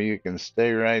 Lomir. You can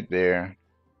stay right there.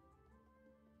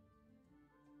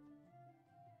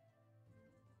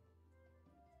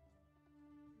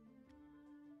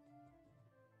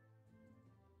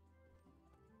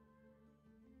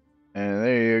 And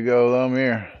there you go,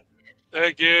 Lomir.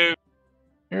 Thank you.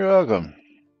 You're welcome.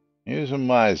 Use them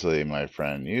wisely, my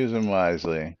friend. Use them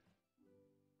wisely.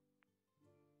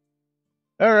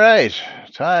 All right,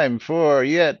 time for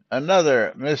yet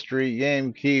another mystery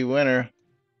game key winner.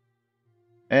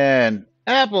 And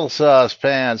Applesauce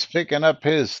Pants picking up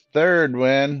his third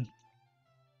win.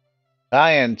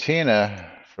 Ty and Tina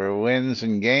for wins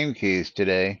and game keys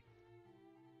today.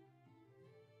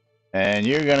 And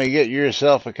you're going to get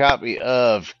yourself a copy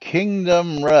of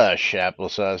Kingdom Rush,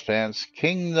 Applesauce Pants.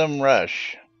 Kingdom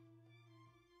Rush.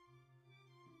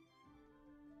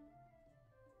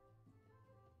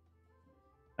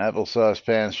 Applesauce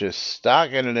Pants just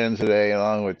stocking it in today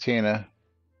along with Tina.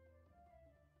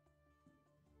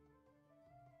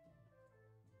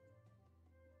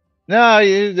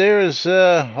 No, there was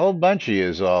a whole bunch of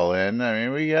yous all in. I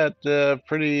mean, we got a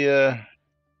pretty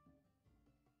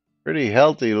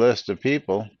healthy list of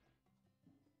people.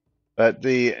 But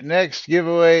the next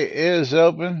giveaway is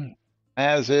open,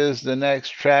 as is the next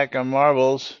track of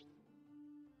marbles.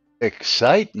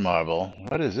 Excite Marble?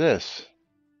 What is this?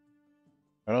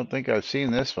 I don't think I've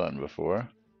seen this one before.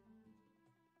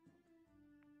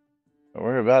 But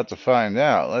we're about to find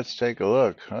out. Let's take a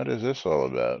look. What is this all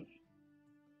about?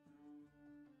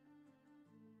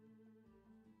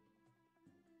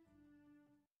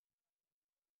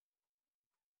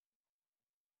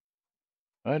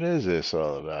 What is this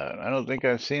all about? I don't think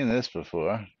I've seen this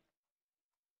before.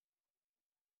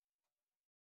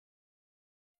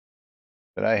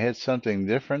 Did I hit something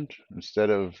different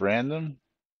instead of random?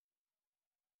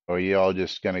 Or are you all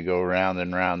just going to go round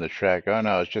and round the track? Oh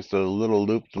no, it's just a little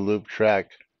loop-to-loop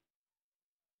track.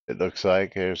 It looks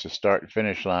like there's a start and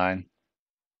finish line.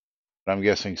 But I'm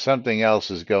guessing something else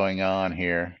is going on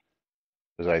here.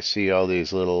 Because I see all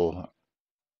these little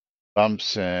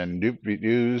bumps and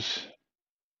doop-de-doos.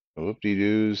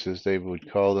 Whoop-de-doos, as they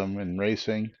would call them in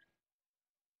racing.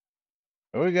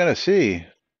 What are we going to see?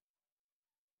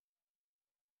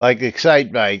 Like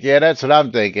Excite Bike. Yeah, that's what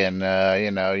I'm thinking.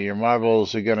 You know, your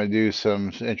marbles are going to do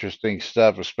some interesting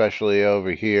stuff, especially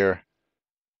over here.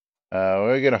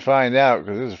 We're going to find out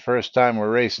because this is the first time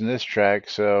we're racing this track.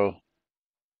 So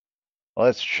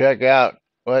let's check out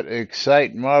what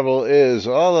Excite Marble is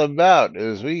all about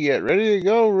as we get ready to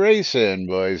go racing,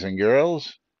 boys and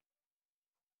girls.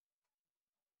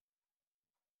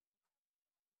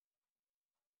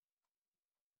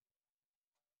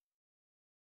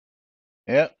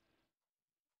 Yep,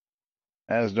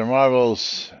 as the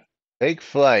marbles take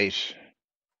flight,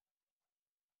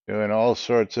 doing all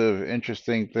sorts of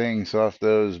interesting things off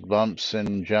those bumps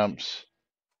and jumps,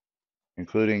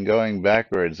 including going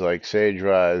backwards like Sage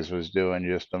Rise was doing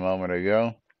just a moment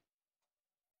ago.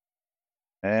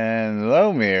 And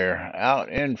Lomir out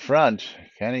in front.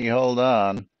 Can he hold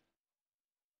on?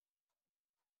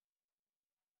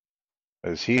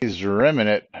 As he's rimming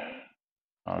it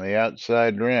on the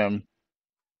outside rim.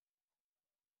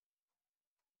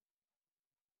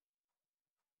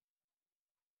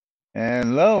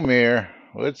 And Lomir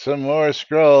with some more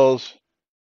scrolls.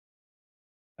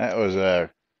 That was a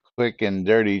quick and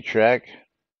dirty track.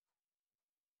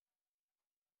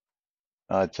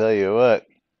 I'll tell you what,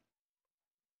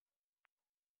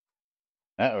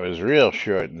 that was real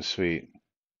short and sweet.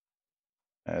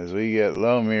 As we get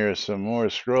Lomir some more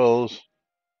scrolls.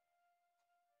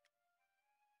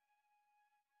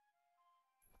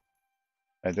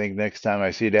 I think next time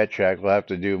I see that track, we'll have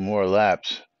to do more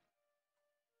laps.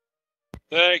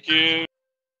 Thank you.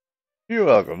 You're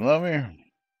welcome, Lomir.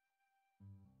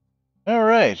 All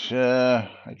right.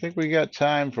 I think we got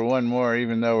time for one more,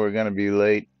 even though we're going to be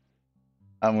late.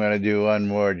 I'm going to do one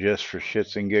more just for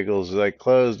shits and giggles as I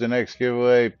close the next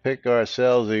giveaway. Pick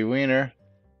ourselves a wiener.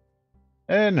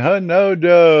 And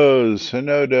Hanodos,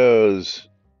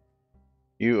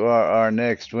 you are our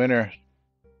next winner.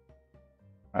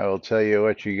 I will tell you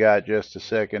what you got just a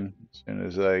second, as soon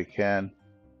as I can.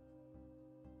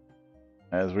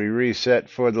 As we reset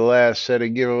for the last set of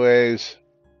giveaways,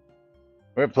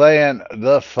 we're playing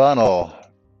the funnel.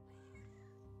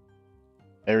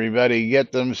 Everybody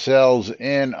get themselves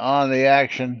in on the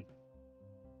action.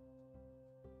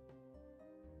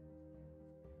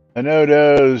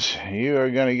 Hanodos, you are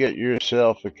going to get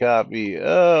yourself a copy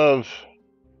of...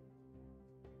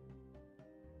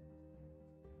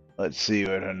 Let's see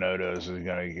what Hanodos is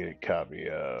going to get a copy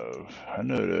of.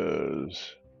 Hanodos.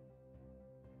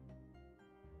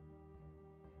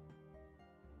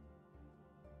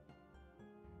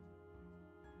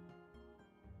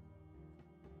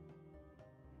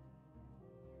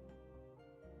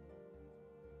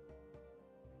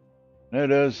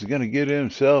 Hanodos is going to get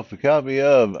himself a copy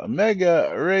of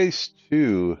Mega Race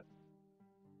 2.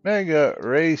 Mega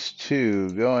Race 2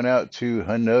 going out to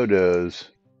Hanodos.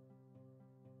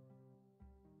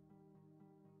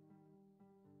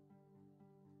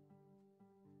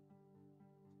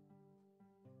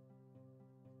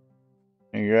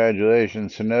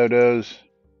 Congratulations, Hanodos.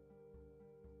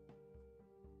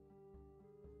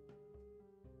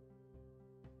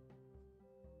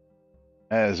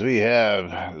 As we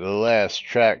have the last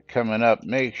track coming up,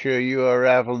 make sure you are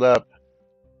raffled up.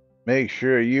 Make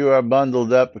sure you are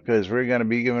bundled up because we're going to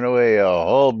be giving away a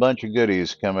whole bunch of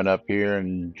goodies coming up here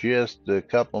in just a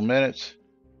couple minutes.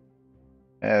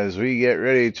 As we get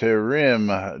ready to rim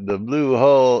the blue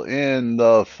hole in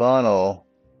the funnel.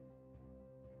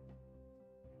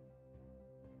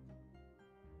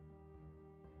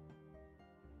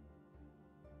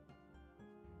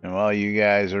 And while you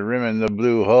guys are rimming the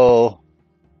blue hole,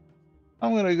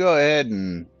 I'm going to go ahead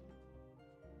and...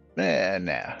 I'm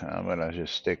going to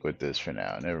just stick with this for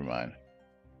now. Never mind.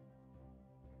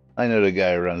 I know the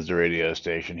guy who runs the radio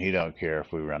station. He don't care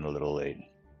if we run a little late.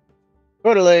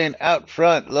 Coeur d'Alene out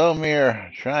front.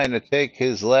 Lomir trying to take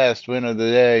his last win of the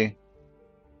day.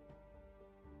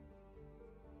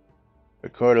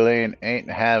 But Coeur d'Alene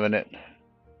ain't having it.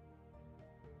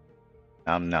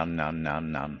 Nom nom nom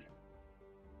nom nom.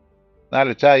 Not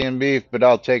Italian beef, but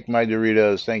I'll take my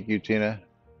Doritos. Thank you, Tina.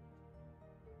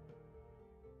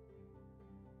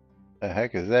 The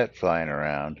heck is that flying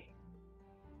around?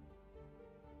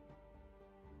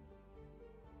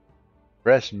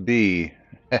 Press B.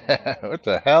 What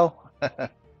the hell?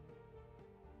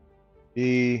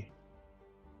 B.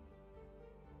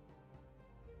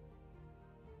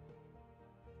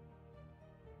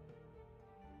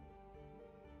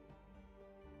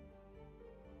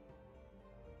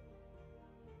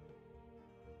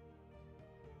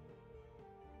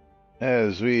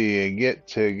 As we get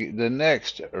to the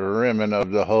next rimming of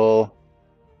the hole.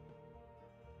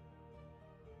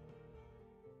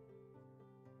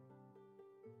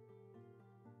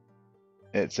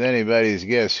 It's anybody's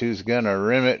guess who's going to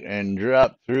rim it and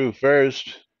drop through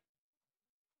first.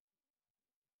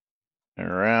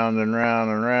 And round and round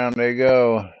and round they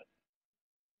go.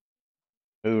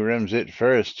 Who rims it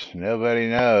first? Nobody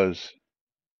knows.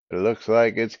 It looks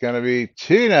like it's going to be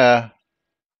Tina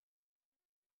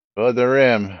for the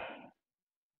rim.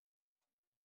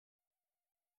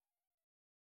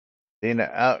 Tina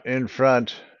out in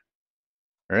front.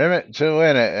 Rim it to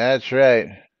win it. That's right.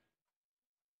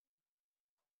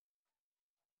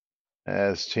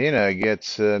 As Tina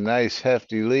gets a nice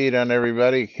hefty lead on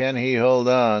everybody. Can he hold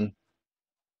on?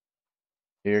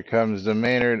 Here comes the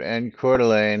Maynard and Coeur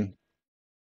d'Alene.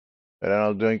 But I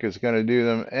don't think it's going to do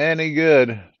them any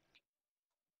good.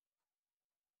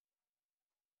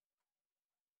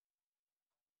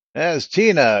 As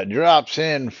Tina drops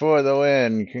in for the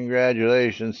win.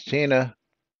 Congratulations, Tina.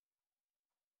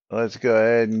 Let's go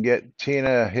ahead and get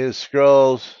Tina his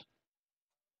scrolls.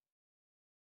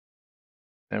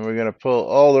 And we're going to pull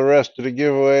all the rest of the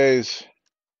giveaways.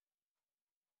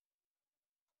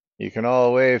 You can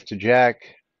all wave to Jack.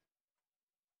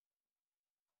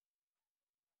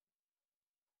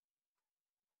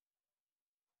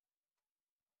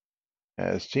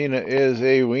 As Tina is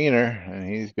a wiener, and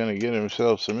he's going to get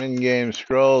himself some in-game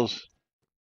scrolls.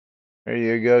 There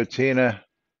you go, Tina.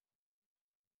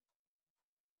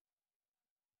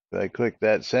 If I click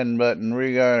that send button,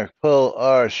 we're going to pull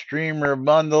our streamer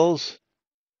bundles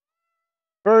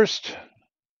first.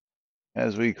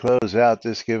 As we close out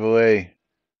this giveaway,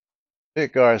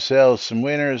 pick ourselves some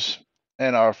winners,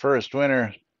 and our first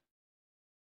winner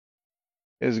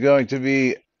is going to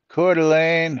be Coeur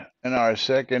d'Alene, and our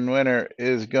second winner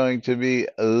is going to be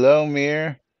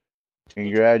Lomir.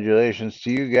 Congratulations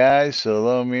to you guys. So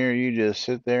Lomir, you just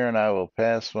sit there and I will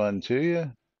pass one to you,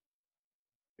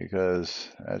 because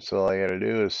that's all I got to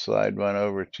do is slide one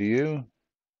over to you.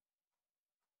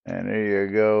 And there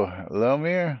you go,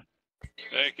 Lomir.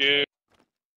 Thank you.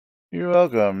 You're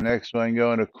welcome. Next one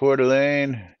going to Coeur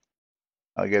d'Alene.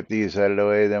 I'll get these out of the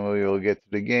way, then we will get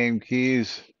to the game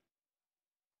keys.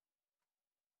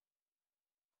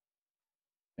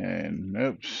 And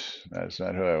oops, that's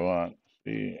not who I want.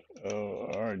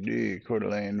 C-O-R-D, Coeur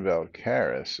d'Alene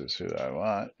Valcaris is who I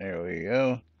want. There we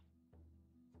go.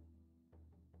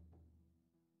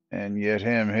 And get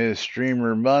him his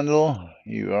streamer bundle.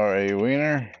 You are a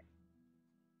winner.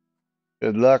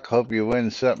 Good luck. Hope you win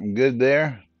something good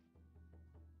there.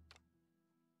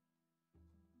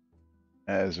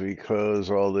 As we close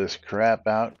all this crap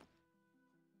out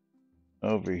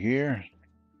over here.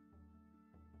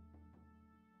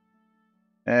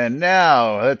 And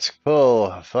now let's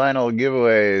pull final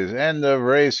giveaways. End of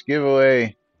race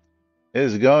giveaway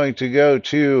is going to go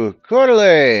to Coeur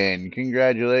d'Alene.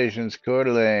 Congratulations, Coeur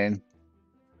d'Alene.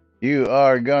 You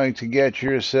are going to get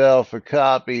yourself a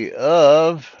copy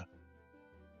of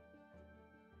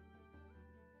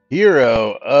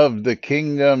Hero of the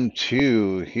Kingdom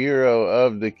 2. Hero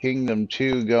of the Kingdom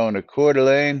 2 going to Coeur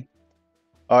d'Alene.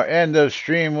 Our end of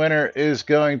stream winner is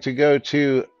going to go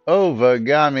to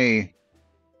Ovagami.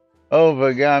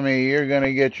 Ovagami, you're going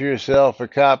to get yourself a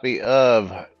copy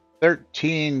of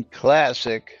 13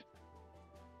 Classic.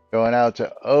 Going out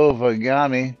to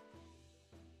Ovagami.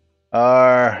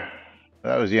 That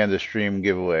was the end of stream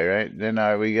giveaway, right?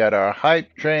 Then we got our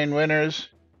Hype Train winners.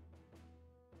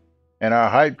 And our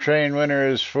Hype Train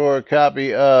winners for a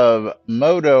copy of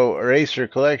Moto Racer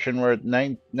Collection worth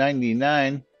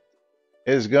 $99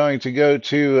 is going to go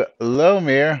to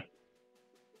Lomir.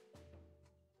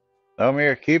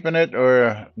 Lomir, keeping it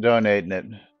or donating it?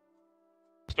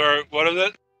 Sorry, what is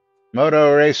it?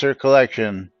 Moto Racer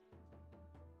Collection.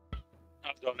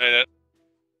 I'll donate it.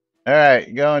 All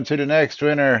right, going to the next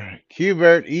winner.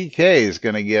 Qbert EK is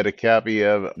going to get a copy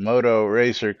of Moto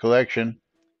Racer Collection.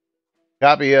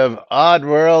 Copy of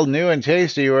Oddworld New and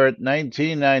Tasty worth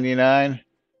 $19.99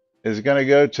 is going to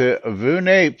go to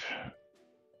Vunape.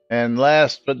 And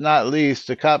last but not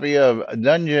least, a copy of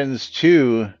Dungeons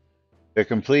 2. The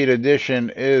complete edition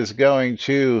is going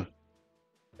to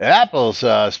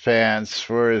Applesauce Pants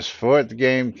for his 4th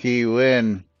game key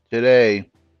win today.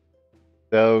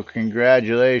 So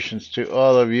congratulations to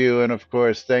all of you, and of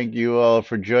course thank you all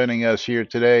for joining us here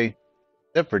today.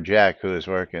 Except for Jack, who is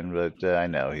working, but I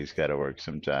know he's got to work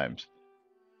sometimes.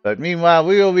 But meanwhile,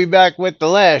 we will be back with the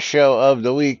last show of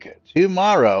the week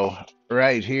tomorrow,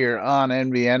 right here on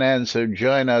NBNN, so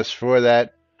join us for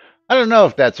that. I don't know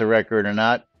if that's a record or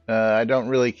not. I don't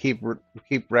really keep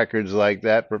records like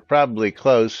that, but probably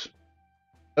close.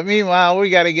 But meanwhile, we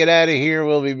got to get out of here.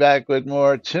 We'll be back with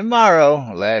more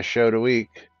tomorrow, last show of the week.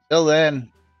 Till then,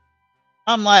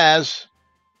 I'm Laz.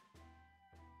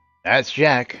 That's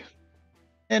Jack.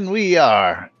 And we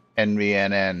are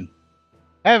NBNN.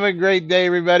 Have a great day,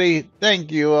 everybody.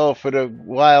 Thank you all for the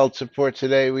wild support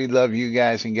today. We love you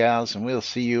guys and gals, and we'll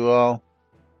see you all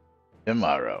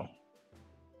tomorrow.